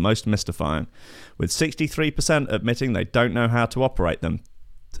out as the most mystifying, with 63% admitting they don't know how to operate them.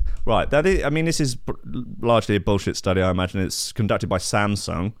 Right, this is largely a bullshit study, I imagine. It's conducted by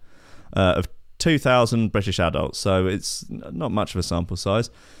Samsung of 2,000 British adults, so it's not much of a sample size.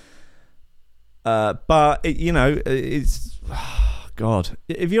 But, it's... Oh, God.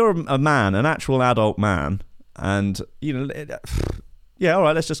 If you're a man, an actual adult man, and, yeah, all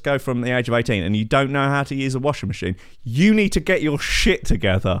right, let's just go from the age of 18, and you don't know how to use a washing machine, you need to get your shit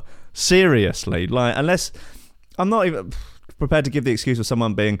together. Seriously. Unless... I'm not even prepared to give the excuse of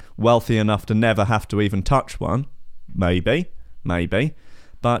someone being wealthy enough to never have to even touch one. Maybe.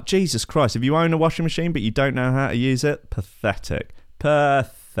 But Jesus Christ, if you own a washing machine but you don't know how to use it, pathetic.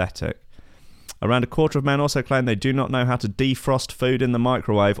 Around a quarter of men also claim they do not know how to defrost food in the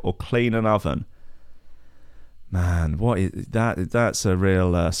microwave or clean an oven. Man, what is that? That's a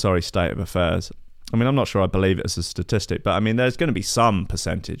real sorry state of affairs. I mean, I'm not sure I believe it as a statistic, but I mean, there's going to be some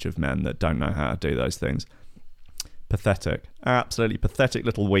percentage of men that don't know how to do those things. Pathetic. Absolutely pathetic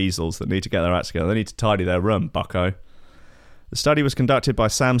little weasels that need to get their act together. They need to tidy their room, bucko. The study was conducted by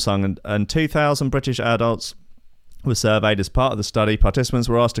Samsung, and 2,000 British adults were surveyed. As part of the study, participants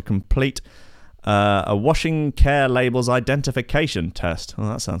were asked to complete a washing care labels identification test. Oh,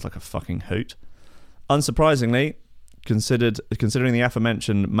 that sounds like a fucking hoot. Unsurprisingly, considering the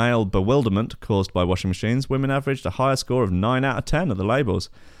aforementioned male bewilderment caused by washing machines, women averaged a higher score of 9 out of 10 of the labels.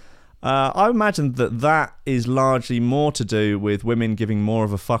 I imagine that is largely more to do with women giving more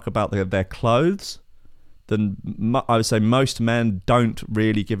of a fuck about their clothes than I would say most men don't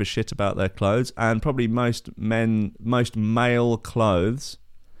really give a shit about their clothes, and probably most male clothes,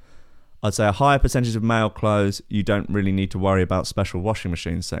 I'd say a higher percentage of male clothes you don't really need to worry about special washing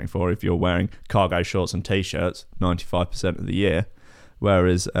machine setting for if you're wearing cargo shorts and t-shirts 95% of the year.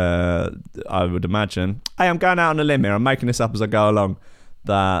 Whereas I would imagine, hey, I'm going out on a limb here, I'm making this up as I go along,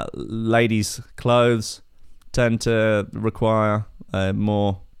 that ladies' clothes tend to require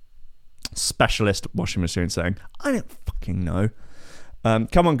more specialist washing machine setting. I don't fucking know.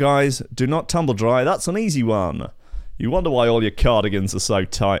 Come on, guys, do not tumble dry. That's an easy one. You wonder why all your cardigans are so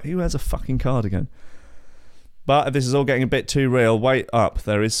tight. Who has a fucking cardigan? But if this is all getting a bit too real, wait up,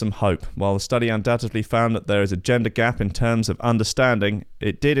 there is some hope. While the study undoubtedly found that there is a gender gap in terms of understanding,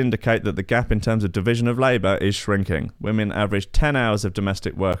 it did indicate that the gap in terms of division of labour is shrinking. Women average 10 hours of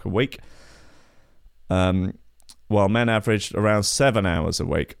domestic work a week, while men averaged around 7 hours a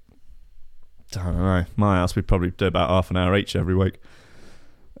week. I don't know. My house, we'd probably do about half an hour each every week,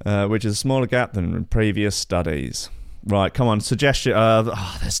 which is a smaller gap than in previous studies. Right, come on, suggestion.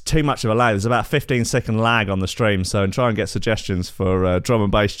 There's too much of a lag. There's about a 15-second lag on the stream, so try and get suggestions for drum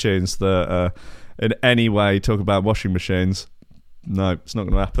and bass tunes that in any way talk about washing machines. No, it's not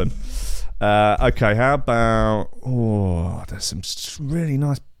going to happen. Okay, how about... Oh, there's some really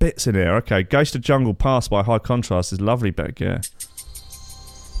nice bits in here. Okay, Ghost of Jungle Pass by High Contrast is lovely, Beck, yeah.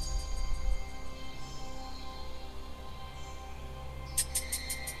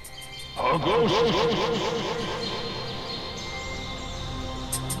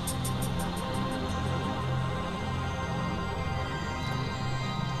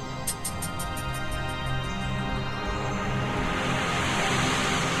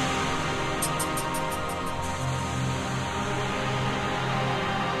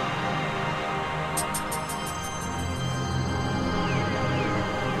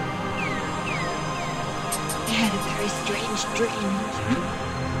 I had a very strange dream.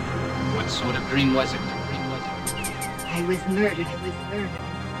 What sort of dream was it? I was murdered.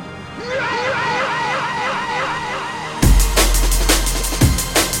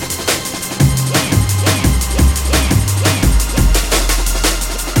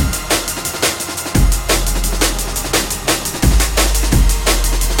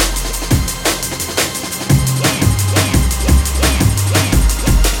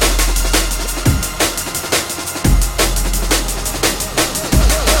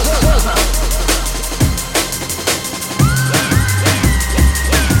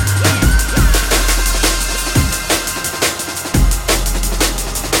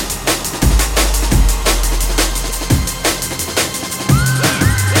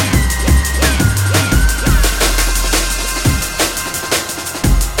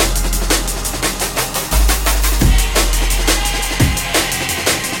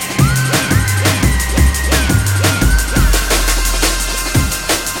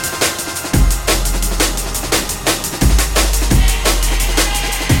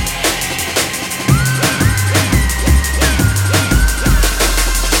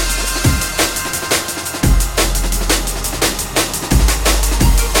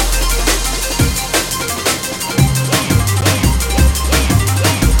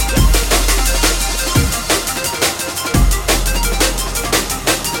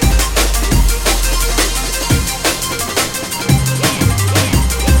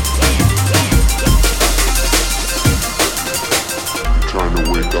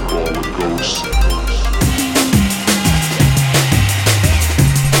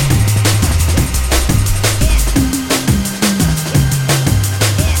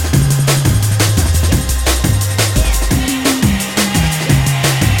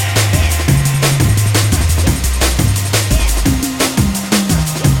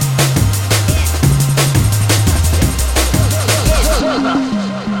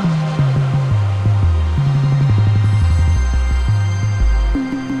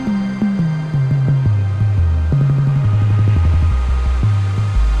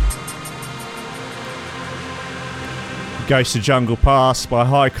 Ghost of Jungle Pass by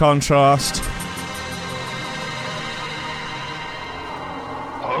High Contrast.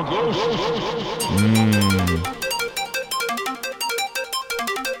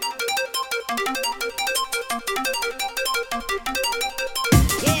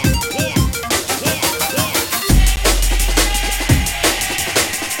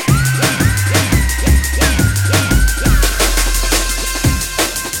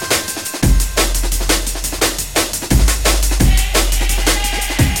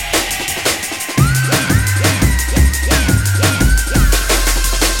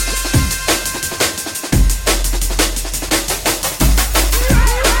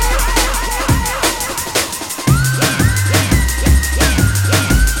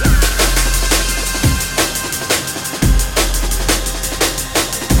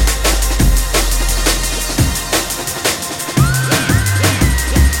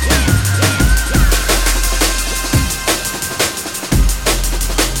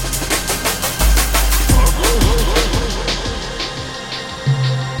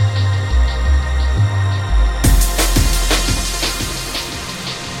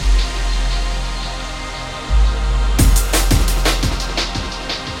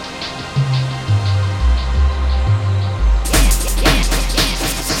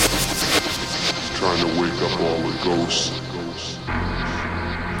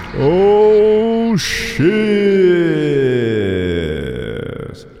 Oh shit!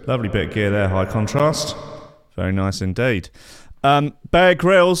 Lovely bit of gear there, High Contrast. Very nice indeed. Bear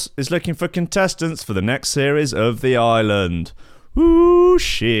Grylls is looking for contestants for the next series of The Island. Ooh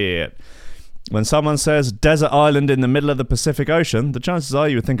shit! When someone says desert island in the middle of the Pacific Ocean, the chances are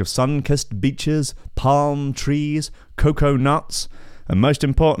you would think of sun-kissed beaches, palm trees, cocoa nuts, and most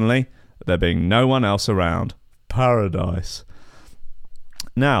importantly, there being no one else around. Paradise.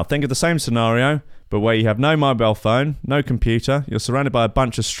 Now, think of the same scenario, but where you have no mobile phone, no computer, you're surrounded by a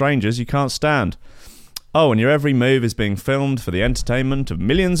bunch of strangers you can't stand. Oh, and your every move is being filmed for the entertainment of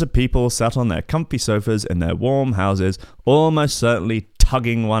millions of people sat on their comfy sofas in their warm houses, almost certainly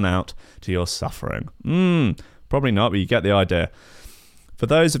tugging one out to your suffering. Probably not, but you get the idea. For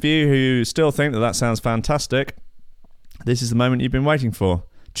those of you who still think that sounds fantastic, this is the moment you've been waiting for.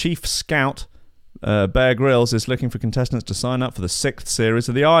 Chief Scout Bear Grylls is looking for contestants to sign up for the 6th series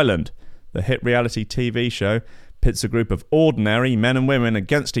of The Island. The hit reality TV show pits a group of ordinary men and women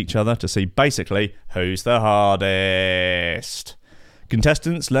against each other to see basically who's the hardest.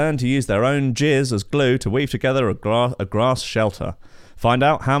 Contestants learn to use their own jizz as glue to weave together a grass shelter. Find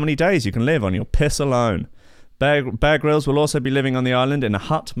out how many days you can live on your piss alone. Bear Grylls will also be living on the island in a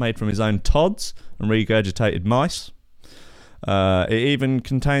hut made from his own tods and regurgitated mice. It even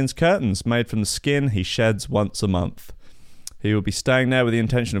contains curtains made from the skin he sheds once a month. He will be staying there with the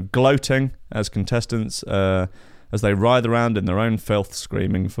intention of gloating as contestants as they writhe around in their own filth,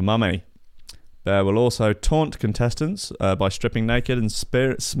 screaming for mummy. Bear will also taunt contestants by stripping naked and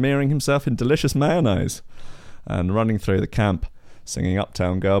smearing himself in delicious mayonnaise and running through the camp singing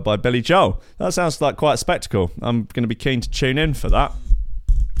Uptown Girl by Billy Joel. That sounds like quite a spectacle. I'm going to be keen to tune in for that.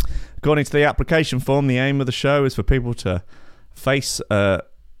 According to the application form, the aim of the show is for people to face... for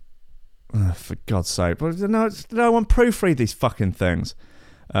God's sake. No one proofread these fucking things.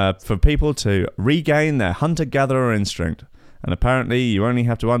 For people to regain their hunter-gatherer instinct. And apparently you only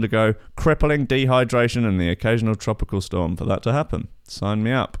have to undergo crippling dehydration and the occasional tropical storm for that to happen. Sign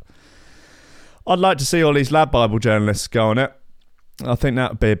me up. I'd like to see all these Lad Bible journalists go on it. I think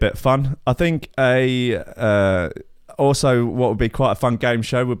that would be a bit fun. I think also what would be quite a fun game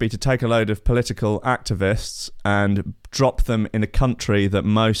show would be to take a load of political activists and drop them in a country that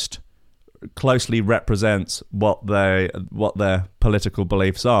most closely represents what their political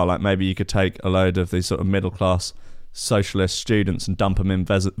beliefs are. Like maybe you could take a load of these sort of middle class socialist students and dump them in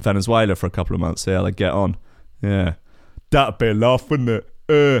Venezuela for a couple of months, see how they get on. Yeah, that'd be a laugh, wouldn't it?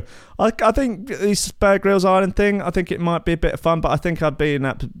 I think this Bear Grylls Island thing, I think it might be a bit of fun, but I think I'd be in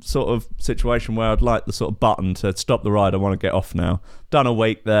that sort of situation where I'd like the sort of button to stop the ride. I want to get off now. Done a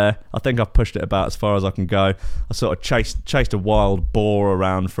week there. I think I've pushed it about as far as I can go. I sort of chased a wild boar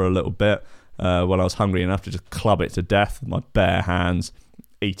around for a little bit when I was hungry enough to just club it to death with my bare hands,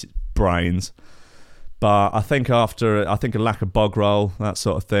 eat its brains. But I think a lack of bog roll, that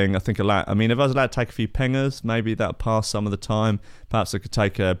sort of thing. If I was allowed to take a few pingers, maybe that'd pass some of the time. Perhaps I could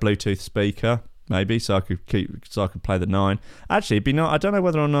take a Bluetooth speaker, maybe, so I could play the 9. Actually, I don't know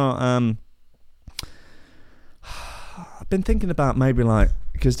whether or not. I've been thinking about maybe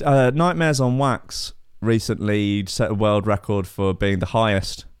because Nightmares on Wax recently set a world record for being the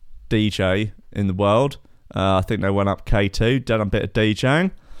highest DJ in the world. I think they went up K2, done a bit of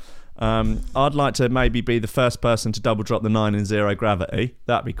DJing. I'd like to maybe be the first person to double drop the 9 in zero gravity.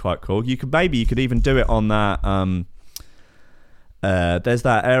 That'd be quite cool. You could even do it on that. There's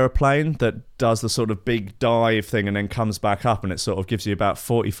that aeroplane that does the sort of big dive thing and then comes back up, and it sort of gives you about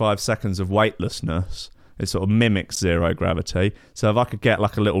 45 seconds of weightlessness. It sort of mimics zero gravity. So if I could get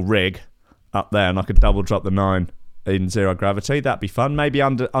like a little rig up there and I could double drop the 9 in zero gravity, that'd be fun. Maybe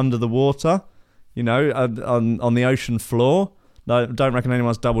under the water, on the ocean floor. No, don't reckon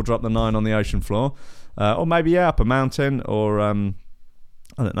anyone's double dropped the 9 on the ocean floor. Or maybe, up a mountain, or, I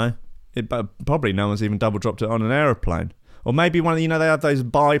don't know. Probably no one's even double dropped it on an aeroplane. Or maybe they have those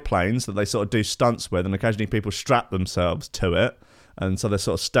biplanes that they sort of do stunts with, and occasionally people strap themselves to it, and so they're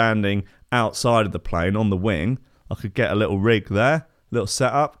sort of standing outside of the plane on the wing. I could get a little rig there, little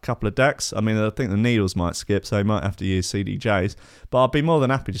setup, couple of decks. I think the needles might skip, so you might have to use CDJs. But I'd be more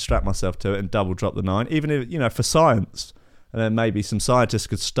than happy to strap myself to it and double drop the 9, even if, for science. And then maybe some scientists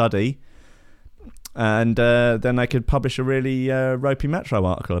could study, and then they could publish a really ropey Metro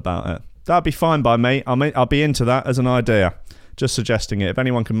article about it. That'd be fine by me. I'll be into that as an idea. Just suggesting it. If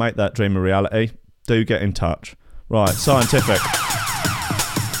anyone can make that dream a reality, do get in touch. Right, scientific.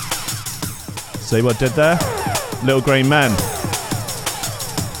 See what I did there? Little green men.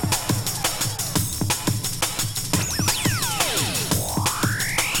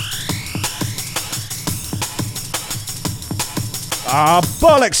 Ah,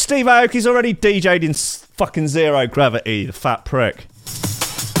 bollocks! Steve Aoki's already DJ'd in fucking zero gravity, the fat prick.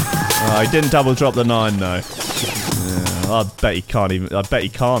 He didn't double drop the 9 though. Yeah, I bet he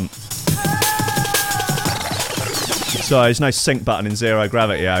can't. Sorry, there's no sync button in zero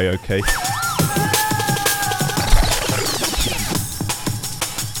gravity, Aoki.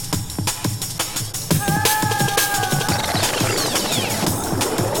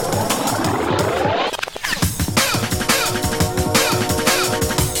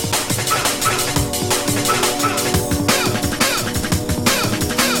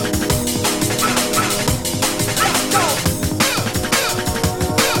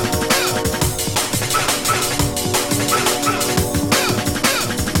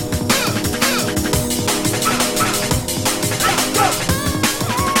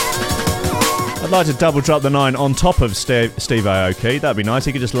 like to double drop the 9 on top of Steve Aoki. That'd be nice.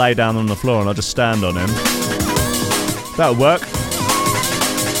 He could just lay down on the floor and I'll just stand on him. That'll work.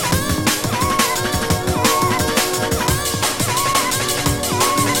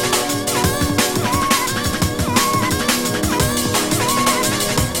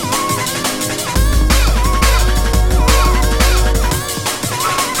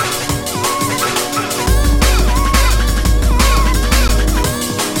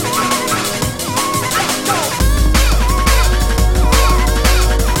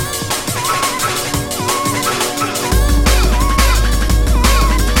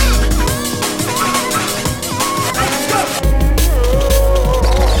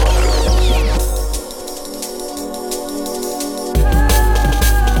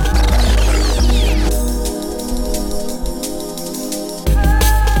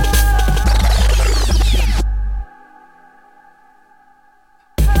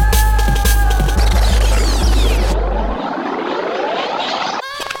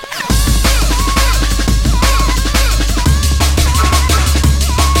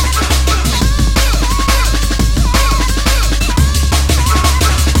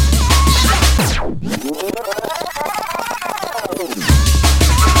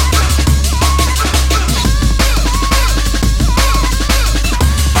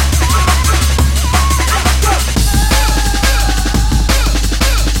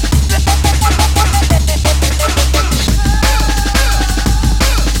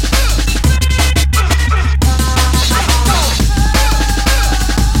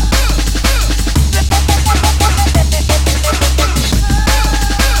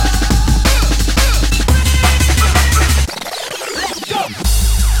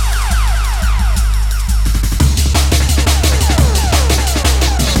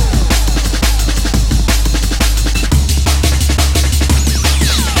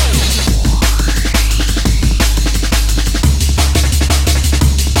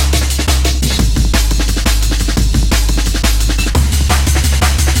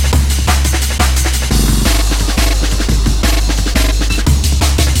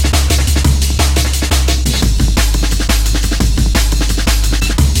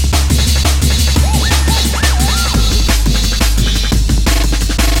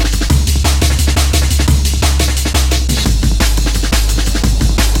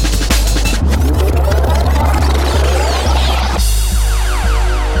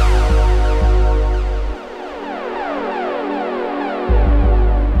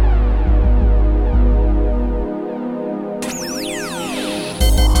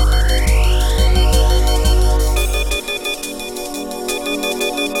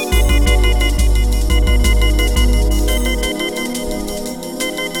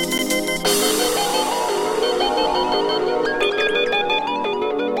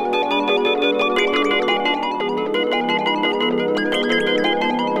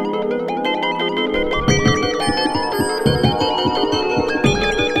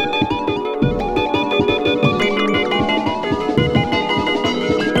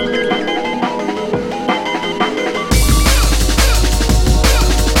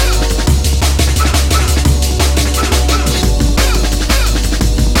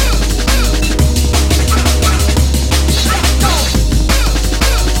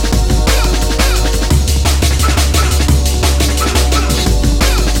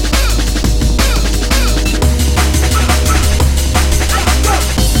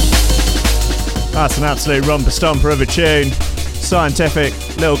 That's an absolute romper stomper of a tune. Scientific,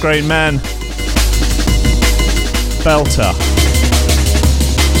 Little Green Man. Belter.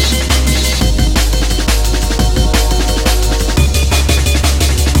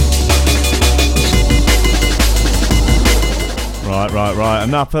 Right.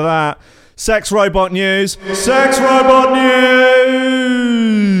 Enough of that. Sex robot news. Sex robot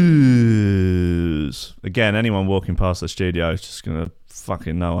news. Again, anyone walking past the studio is just going to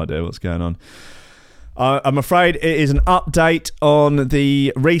fucking no idea what's going on. I'm afraid it is an update on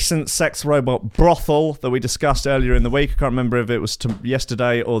the recent sex robot brothel that we discussed earlier in the week. I can't remember if it was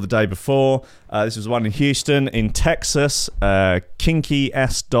yesterday or the day before. This was one in Houston, in Texas. Kinky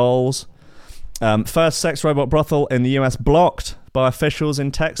S Dolls. First sex robot brothel in the US blocked by officials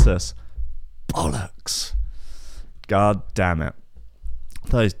in Texas. Bollocks. God damn it.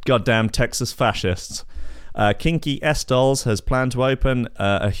 Those goddamn Texas fascists. Kinky S Dolls has planned to open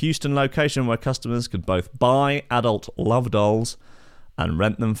a Houston location where customers could both buy adult love dolls and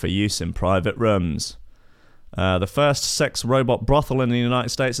rent them for use in private rooms. The first sex robot brothel in the United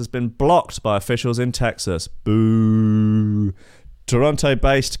States has been blocked by officials in Texas. Boo.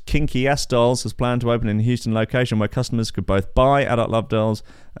 Toronto-based Kinky S Dolls has planned to open in a Houston location where customers could both buy adult love dolls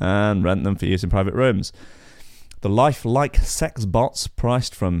and rent them for use in private rooms. The lifelike sex bots,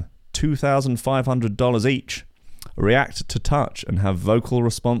 priced from $2,500 each, react to touch and have vocal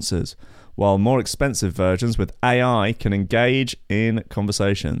responses, while more expensive versions with AI can engage in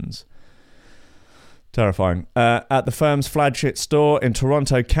conversations. Terrifying. At the firm's flagship store in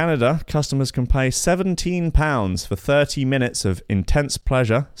Toronto, Canada, customers can pay £17 for 30 minutes of intense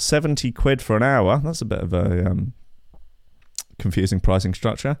pleasure, 70 quid for an hour. That's a bit of a confusing pricing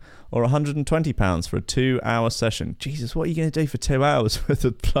structure. Or £120 for a 2-hour session. Jesus, what are you going to do for 2 hours with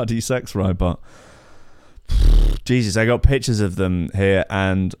a bloody sex robot? Jesus, I got pictures of them here,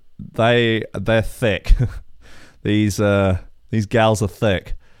 and they're thick. These gals are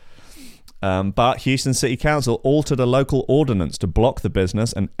thick. But Houston City Council altered a local ordinance to block the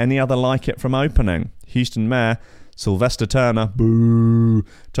business and any other like it from opening. Houston Mayor Sylvester Turner,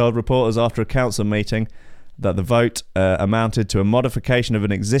 told reporters after a council meeting that the vote amounted to a modification of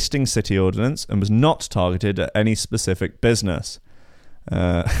an existing city ordinance and was not targeted at any specific business.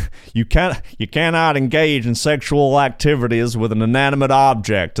 You cannot engage in sexual activities with an inanimate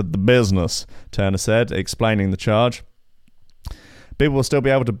object at the business, Turner said, explaining the charge. People will still be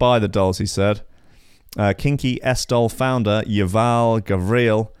able to buy the dolls, he said. Kinky S Doll founder Yuval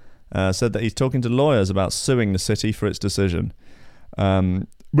Gavriel said that he's talking to lawyers about suing the city for its decision.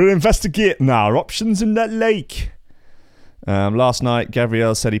 We're investigating our options in that lake. Last night,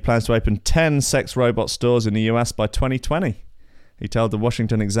 Gavriel said he plans to open 10 sex robot stores in the US by 2020. He told the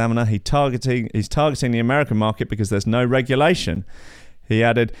Washington Examiner he's targeting the American market because there's no regulation. He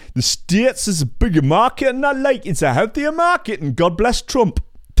added, "The States is a bigger market and that lake it's a healthier market, and God bless Trump."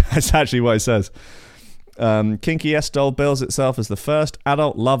 That's actually what he says. Kinky S Doll bills itself as the first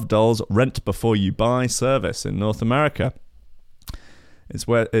adult love dolls rent before you buy service in North America. Its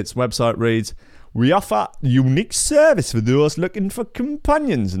website reads, "We offer unique service for those looking for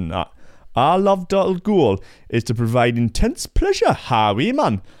companions and that. Our love doll goal is to provide intense pleasure, Howie,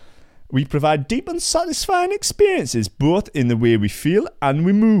 man. We provide deep and satisfying experiences, both in the way we feel and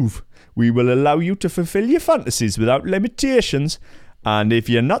we move. We will allow you to fulfill your fantasies without limitations, and if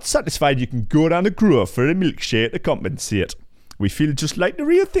you're not satisfied, you can go down the grove for a milkshake to compensate. We feel just like the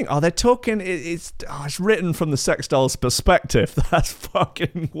real thing." Oh, they're talking, it's written from the sex doll's perspective. That's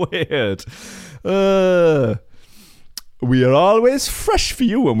fucking weird. We are always fresh for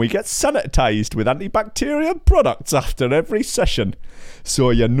you, and we get sanitized with antibacterial products after every session, so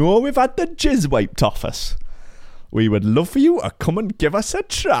you know we've had the jizz wiped off us. We would love for you to come and give us a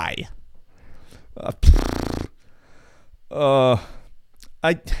try.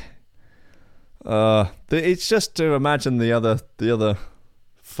 It's just to imagine the other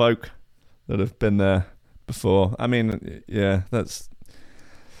folk that have been there before. I mean, yeah, that's.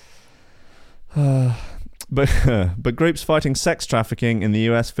 But groups fighting sex trafficking in the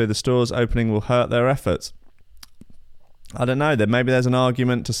US fear the store's opening will hurt their efforts. I don't know. Maybe there's an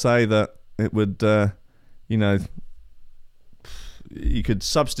argument to say that it would, you could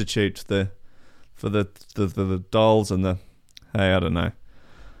substitute for the dolls and the. Hey, I don't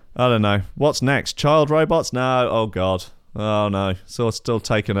know. What's next? Child robots? No. Oh God. Oh no. So it's still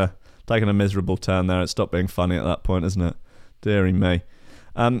taking a miserable turn there. It stopped being funny at that point, isn't it? Deary me.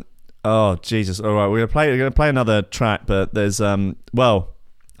 Oh Jesus! All right, we're gonna play another track, but there's hey,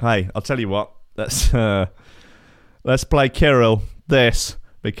 I'll tell you what. Let's play Kirill this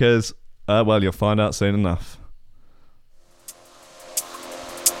because you'll find out soon enough.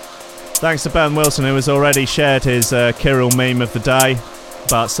 Thanks to Ben Wilson, who has already shared his Kirill meme of the day,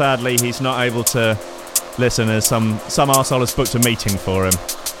 but sadly he's not able to listen as some arsehole has booked a meeting for him.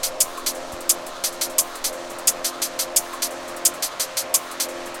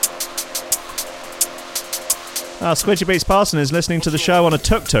 Squidgy Beats Parson is listening to the show on a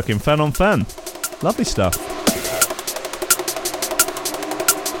tuk-tuk in Fen-on-Fen. Lovely stuff.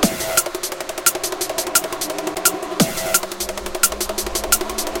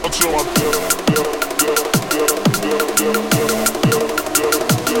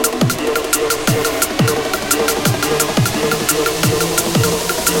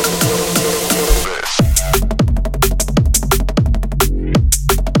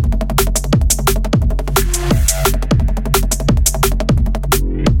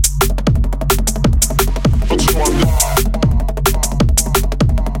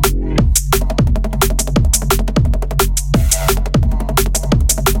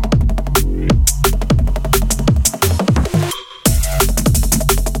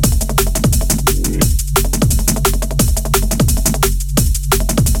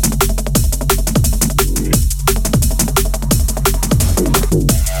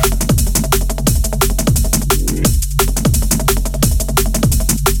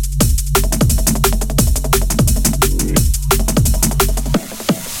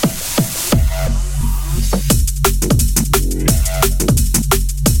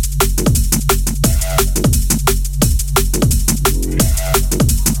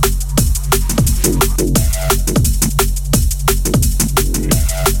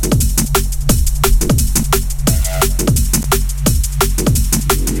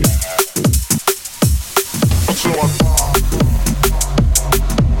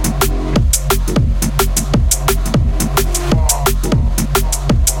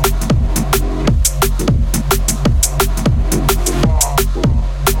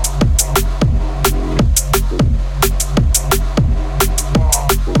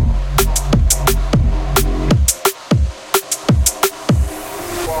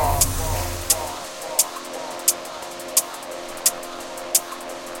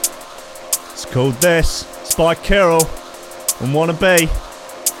 called This. It's by Kirill and Wanna Be.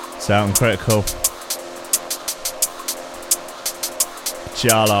 Sound Critical.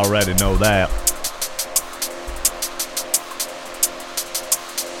 Y'all already know that.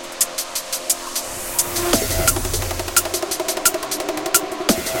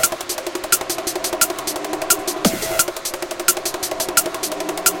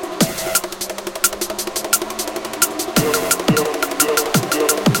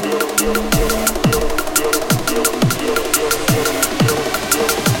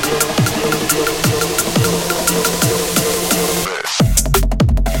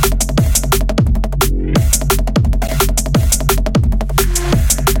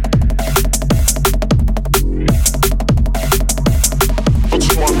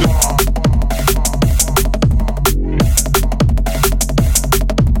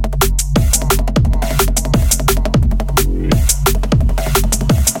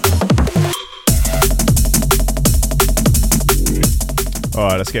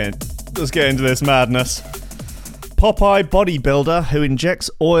 Let's get into this madness. Popeye bodybuilder who injects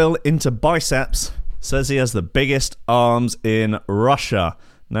oil into biceps says he has the biggest arms in Russia.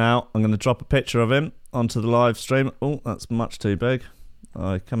 Now, I'm going to drop a picture of him onto the live stream. Oh, that's much too big.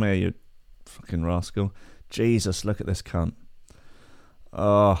 Oh, come here, you fucking rascal. Jesus, look at this cunt.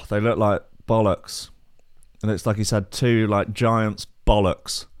 Oh, they look like bollocks. It looks like he's had two, like, giant's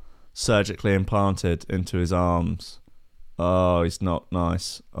bollocks surgically implanted into his arms. Oh, he's not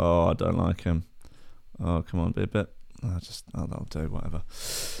nice. Oh, I don't like him. Oh, come on, be a bit. That'll do, whatever.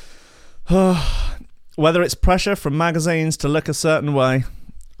 Whether it's pressure from magazines to look a certain way,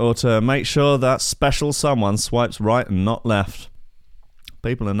 or to make sure that special someone swipes right and not left,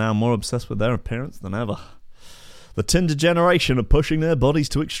 people are now more obsessed with their appearance than ever. The Tinder generation are pushing their bodies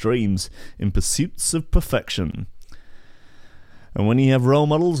to extremes in pursuits of perfection. And when you have role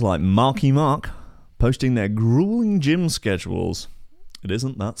models like Marky Mark posting their grueling gym schedules, it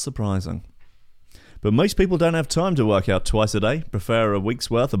isn't that surprising. But most people don't have time to work out twice a day, prefer a week's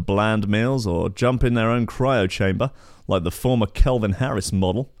worth of bland meals, or jump in their own cryo chamber, like the former Calvin Harris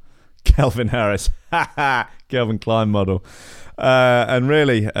model. Calvin Harris, Calvin Klein model. And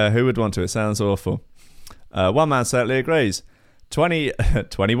really, who would want to? It sounds awful. One man certainly agrees.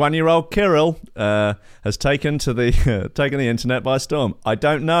 21-year-old Kirill has taken the internet by storm. I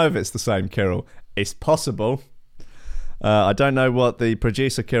don't know if it's the same Kirill. It's possible. I don't know what the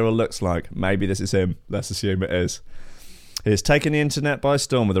producer Kirill looks like. Maybe this is him. Let's assume it is. He has taken the internet by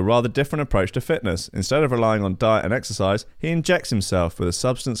storm with a rather different approach to fitness. Instead of relying on diet and exercise, he injects himself with a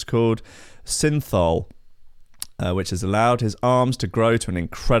substance called synthol, which has allowed his arms to grow to an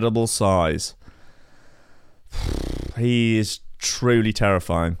incredible size. He is truly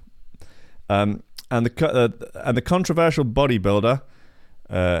terrifying. And the controversial bodybuilder,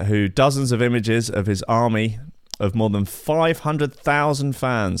 who dozens of images of his army of more than 500,000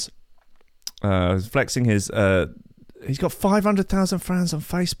 fans, flexing his... he's got 500,000 fans on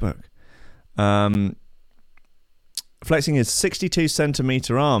Facebook. Flexing his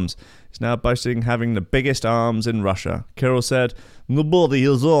 62-centimetre arms. He's now boasting having the biggest arms in Russia. Kirill said, "Nobody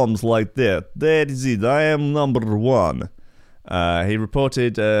has arms like that. That is it. I am number one." He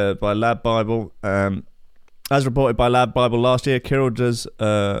reported by Lab Bible... As reported by Lab Bible last year, Kirill does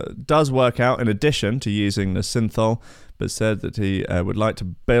work out in addition to using the synthol, but said that he would like to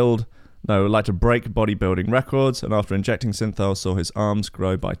break bodybuilding records, and after injecting synthol, saw his arms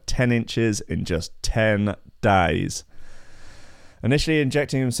grow by 10 inches in just 10 days. Initially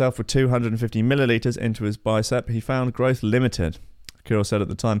injecting himself with 250 millilitres into his bicep, he found growth limited. Kirill said at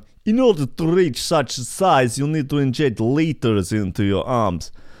the time, "In order to reach such a size, you need to inject liters into your arms.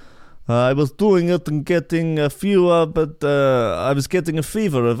 I was doing it and getting a few, but I was getting a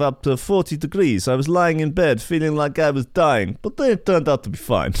fever of up to 40 degrees. I was lying in bed feeling like I was dying, but then it turned out to be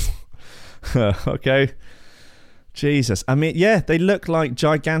fine." Okay. Jesus. I mean, yeah, they look like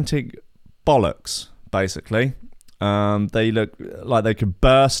gigantic bollocks, basically. They look like they could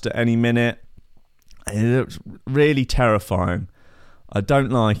burst at any minute. It looks really terrifying. I don't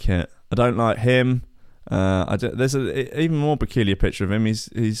like it. I don't like him. There's an even more peculiar picture of him.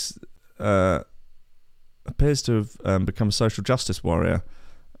 He's appears to have become a social justice warrior.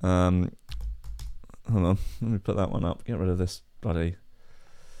 Hold on, let me put that one up. Get rid of this bloody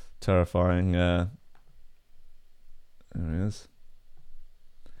terrifying. There he is.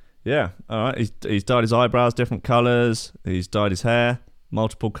 Yeah, all right. He's dyed his eyebrows different colours. He's dyed his hair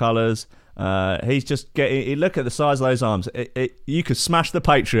multiple colours. He's just getting. Look at the size of those arms. You could smash the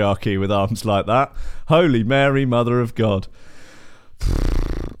patriarchy with arms like that. Holy Mary, Mother of God!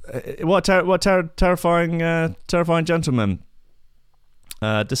 What terrifying gentleman.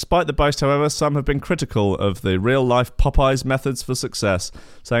 Despite the boast, however, some have been critical of the real-life Popeye's methods for success,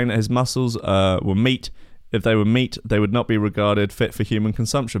 saying that his muscles were meat. If they were meat, they would not be regarded fit for human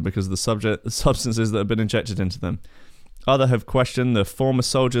consumption because of the substances that have been injected into them. Others have questioned the former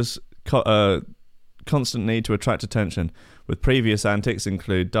soldier's constant need to attract attention, with previous antics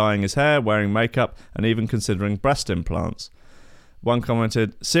include dyeing his hair, wearing makeup, and even considering breast implants. One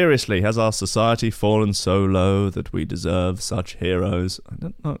commented, "Seriously, has our society fallen so low that we deserve such heroes?"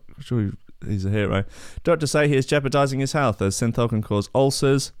 I'm not sure he's a hero. Doctors say he is jeopardizing his health as synthol can cause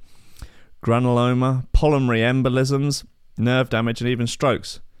ulcers, granuloma, pulmonary embolisms, nerve damage, and even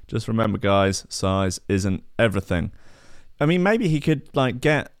strokes. Just remember, guys, size isn't everything. I mean, maybe he could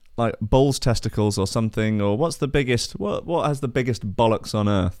get bull's testicles or something, or what's the biggest? What has the biggest bollocks on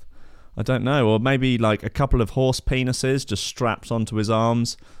earth? I don't know. Or maybe a couple of horse penises just strapped onto his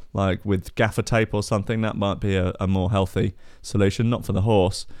arms, with gaffer tape or something. That might be a more healthy solution. Not for the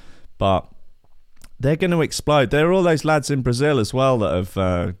horse, but they're going to explode. There are all those lads in Brazil as well that have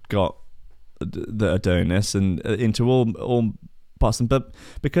that are doing this and into all parts. But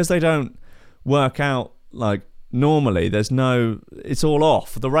because they don't work out normally, it's all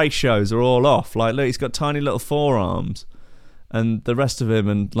off. The ratios are all off. Look, he's got tiny little forearms. And the rest of him,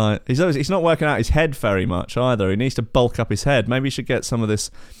 and he's not working out his head very much either. He needs to bulk up his head. Maybe he should get some of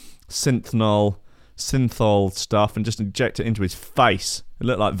this synthol stuff and just inject it into his face. It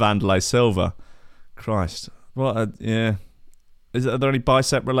looked like Vanderlei Silva. Christ, yeah. Are there any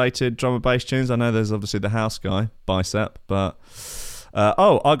bicep-related drum and bass tunes? I know there's obviously the house guy, Bicep, but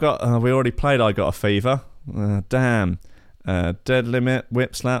we already played I Got a Fever. Damn, Dead Limit,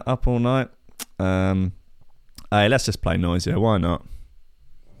 Whip Slap, Up All Night. Hey, let's just play Noisier, why not?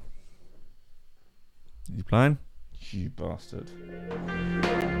 You playing? You bastard.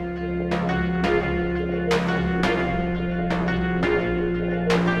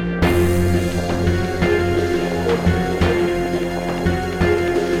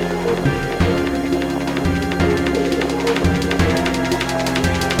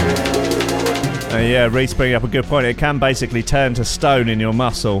 Yeah, Reese bringing up a good point. It can basically turn to stone in your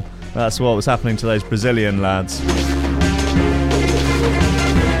muscle. That's what was happening to those Brazilian lads.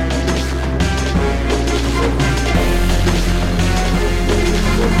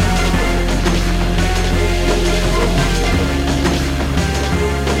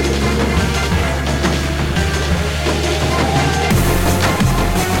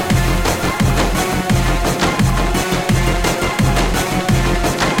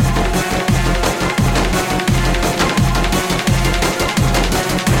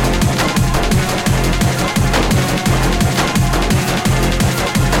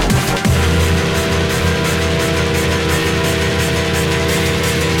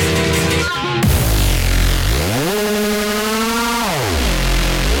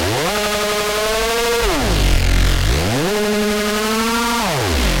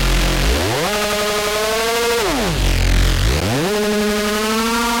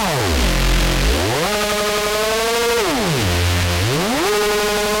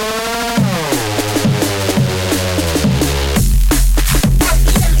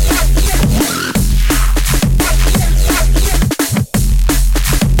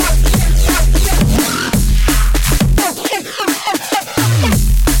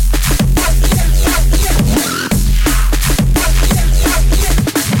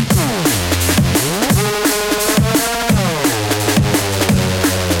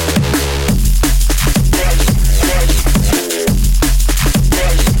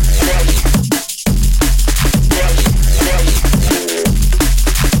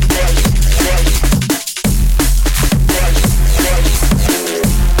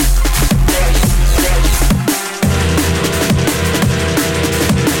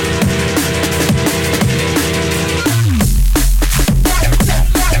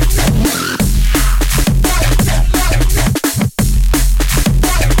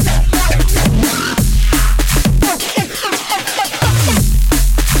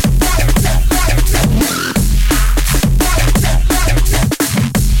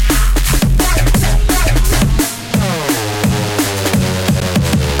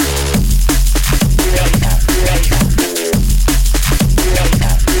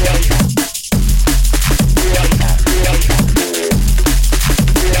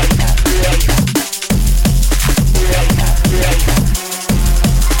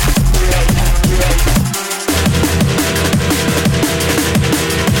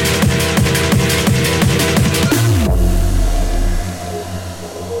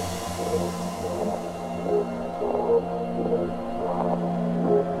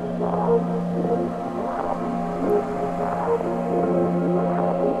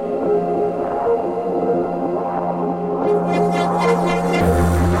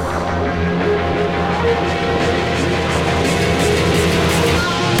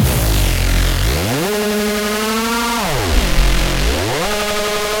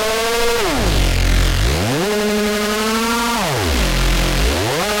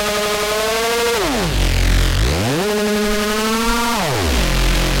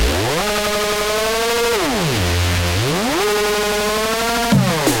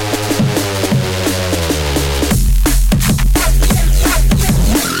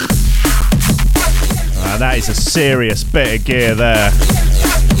 that is a serious bit of gear there.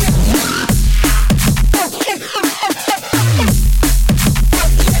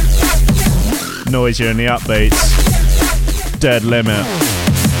 Noisier in the upbeats. Dead limit.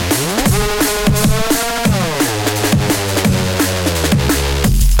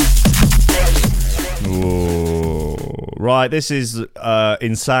 Ooh. Right, this is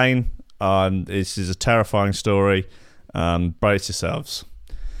insane. This is a terrifying story. Brace yourselves.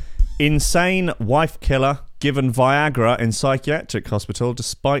 Insane wife killer given Viagra in psychiatric hospital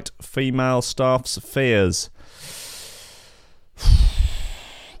despite female staff's fears.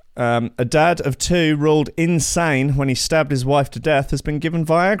 A dad of 2 ruled insane when he stabbed his wife to death has been given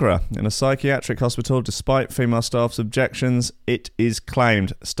Viagra in a psychiatric hospital despite female staff's objections, it is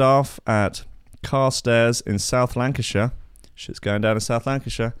claimed. Staff at Carstairs in South Lancashire, shit's going down in South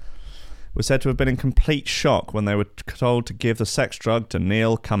Lancashire, were said to have been in complete shock when they were told to give the sex drug to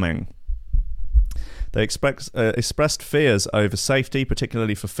Neil Cumming. They expressed fears over safety,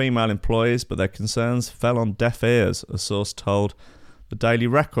 particularly for female employees, but their concerns fell on deaf ears, a source told the Daily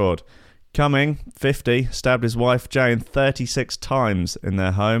Record. Cumming, 50, stabbed his wife Jane 36 times in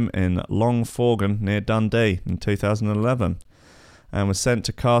their home in Longforgan near Dundee in 2011 and was sent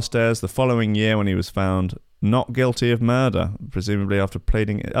to Carstairs the following year when he was found not guilty of murder, presumably after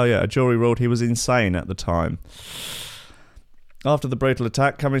pleading... a jury ruled he was insane at the time. After the brutal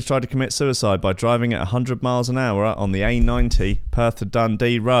attack, Cummings tried to commit suicide by driving at 100 miles an hour on the A90 Perth to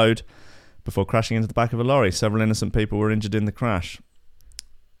Dundee road before crashing into the back of a lorry. Several innocent people were injured in the crash.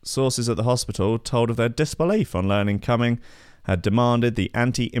 Sources at the hospital told of their disbelief on learning Cumming had demanded the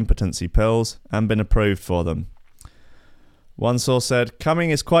anti-impotency pills and been approved for them. One source said, Cumming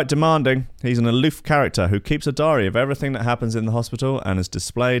is quite demanding. He's an aloof character who keeps a diary of everything that happens in the hospital and has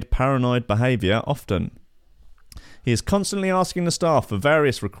displayed paranoid behaviour often. He is constantly asking the staff for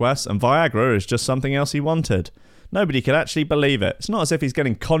various requests, and Viagra is just something else he wanted. Nobody could actually believe it. It's not as if he's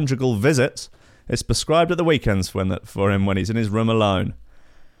getting conjugal visits. It's prescribed at the weekends for him when he's in his room alone.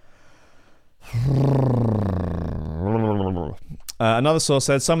 Another source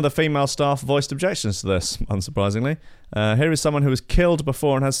said some of the female staff voiced objections to this, unsurprisingly. Here is someone who was killed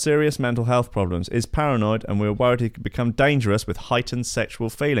before and has serious mental health problems, is paranoid, and we're worried he could become dangerous with heightened sexual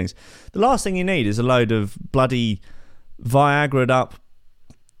feelings. The last thing you need is a load of bloody Viagra'd up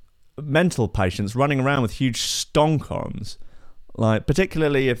mental patients running around with huge stonk arms, like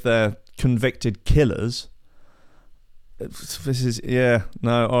particularly if they're convicted killers. This is all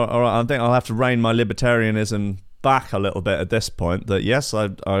right. I think I'll have to rein my libertarianism back a little bit at this point. That yes, I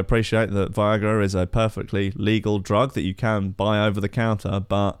appreciate that Viagra is a perfectly legal drug that you can buy over the counter,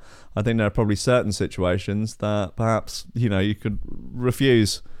 but I think there are probably certain situations that perhaps you could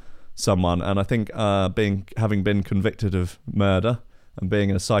refuse someone, and I think having been convicted of murder and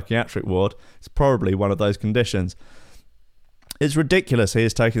being in a psychiatric ward is probably one of those conditions. It's ridiculous he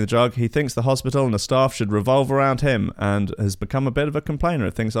is taking the drug. He thinks the hospital and the staff should revolve around him and has become a bit of a complainer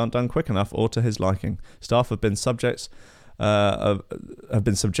if things aren't done quick enough or to his liking. Staff have been subject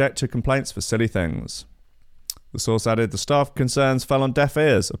to complaints for silly things. The source added, the staff concerns fell on deaf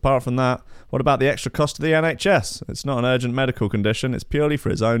ears. Apart from that, what about the extra cost to the NHS? It's not an urgent medical condition. It's purely for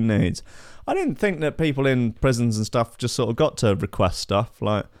his own needs. I didn't think that people in prisons and stuff just sort of got to request stuff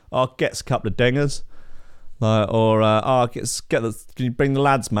like, gets a couple of dingers. Can you bring the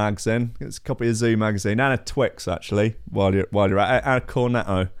lads mags in? Get a copy of Zoo magazine and a Twix actually while you're at, and a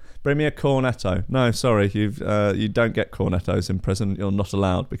Cornetto. Bring me a Cornetto. No, sorry, you don't get Cornettos in prison. You're not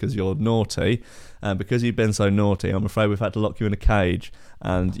allowed because you're naughty, and because you've been so naughty, I'm afraid we've had to lock you in a cage,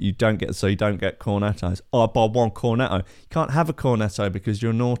 and you don't get Cornettos. I buy one Cornetto. You can't have a Cornetto because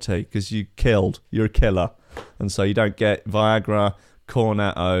you're naughty, because you're a killer, and so you don't get Viagra,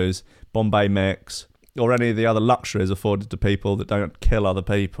 Cornettos, Bombay Mix, or any of the other luxuries afforded to people that don't kill other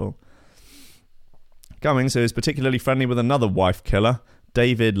people. Cummings, who is particularly friendly with another wife killer,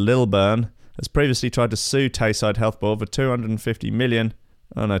 David Lilburn, has previously tried to sue Tayside Health Board for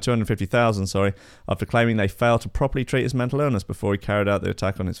 $250,000, after claiming they failed to properly treat his mental illness before he carried out the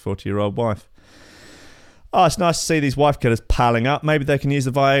attack on his 40-year-old wife. It's nice to see these wife killers palling up. Maybe they can use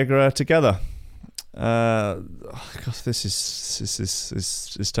the Viagra together. Gosh, this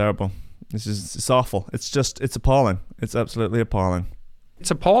is terrible. It's awful. It's appalling. It's absolutely appalling.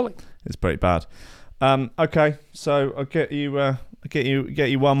 It's appalling. It's pretty bad. Okay, so I'll get you one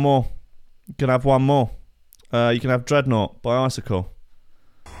more. You can have one more. You can have Dreadnought by Icicle.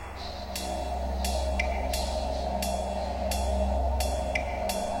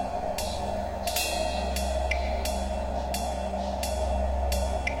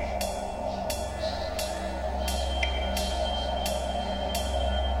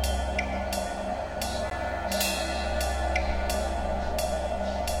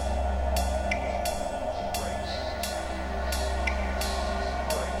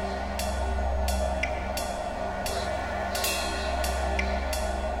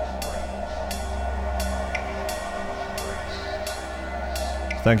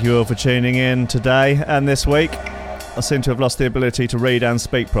 Thank you all for tuning in today and this week. I seem to have lost the ability to read and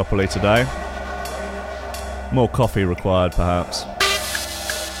speak properly today. More coffee required, perhaps.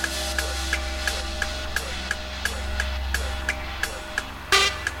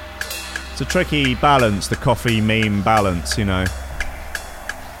 It's a tricky balance, the coffee meme balance, you know.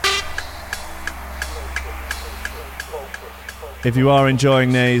 If you are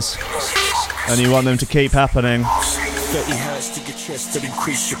enjoying these and you want them to keep happening, 30 hertz to your chest to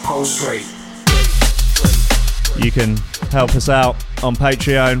increase your pulse rate. You can help us out on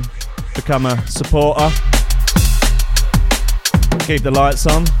Patreon, become a supporter, keep the lights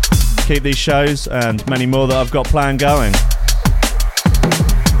on, keep these shows and many more that I've got planned going.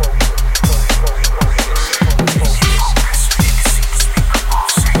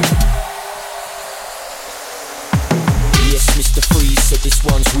 Yes, Mr. Freeze said this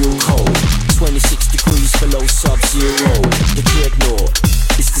one's real cold. 26 degrees below sub-zero. The dreadnought,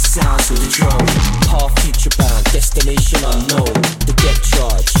 it's the sounds of the drum. Half future bound, destination unknown. The depth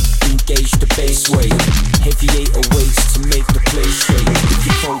charge, engage the base wave. Heavy 808s to make the place shake. If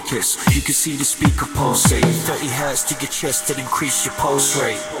you focus, you can see the speaker pulsate. 30 hertz to your chest to increase your pulse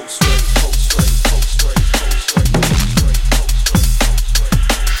rate.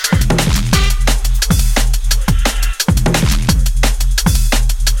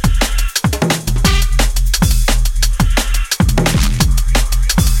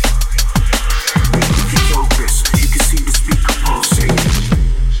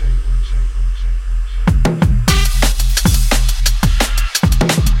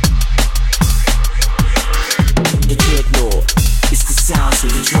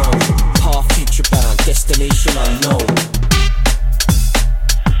 Destination unknown.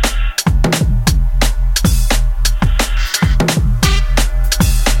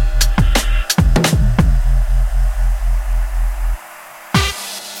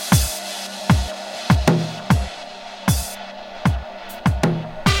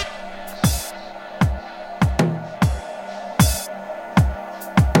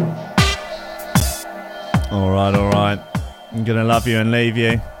 All right. I'm gonna love you and leave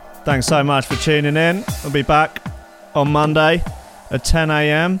you. Thanks so much for tuning in. We'll be back on Monday at 10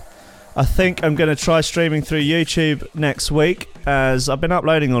 a.m. I think I'm going to try streaming through YouTube next week, as I've been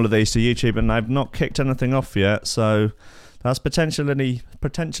uploading all of these to YouTube and I've not kicked anything off yet, so that's potentially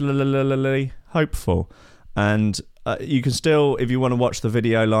hopeful. And you can still, if you want to watch the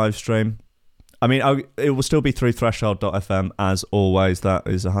video live stream, I mean, it will still be through threshold.fm as always. That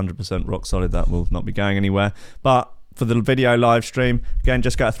is 100% rock solid. That will not be going anywhere. But for the video live stream, again,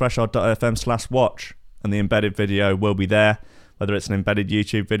 just go to threshold.fm/watch and the embedded video will be there, whether it's an embedded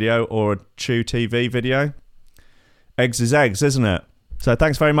YouTube video or a Chew TV video. Eggs is eggs, isn't it? So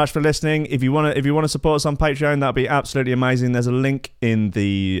thanks very much for listening. If you want to support us on Patreon, that'd be absolutely amazing. There's a link in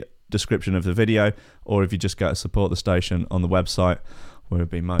the description of the video, or if you just go to support the station on the website, we'd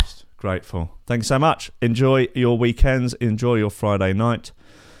be most grateful. Thank you so much. Enjoy your weekends, enjoy your Friday night.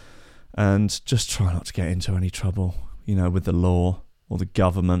 And just try not to get into any trouble, you know, with the law or the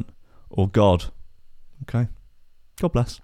government or God. Okay? God bless.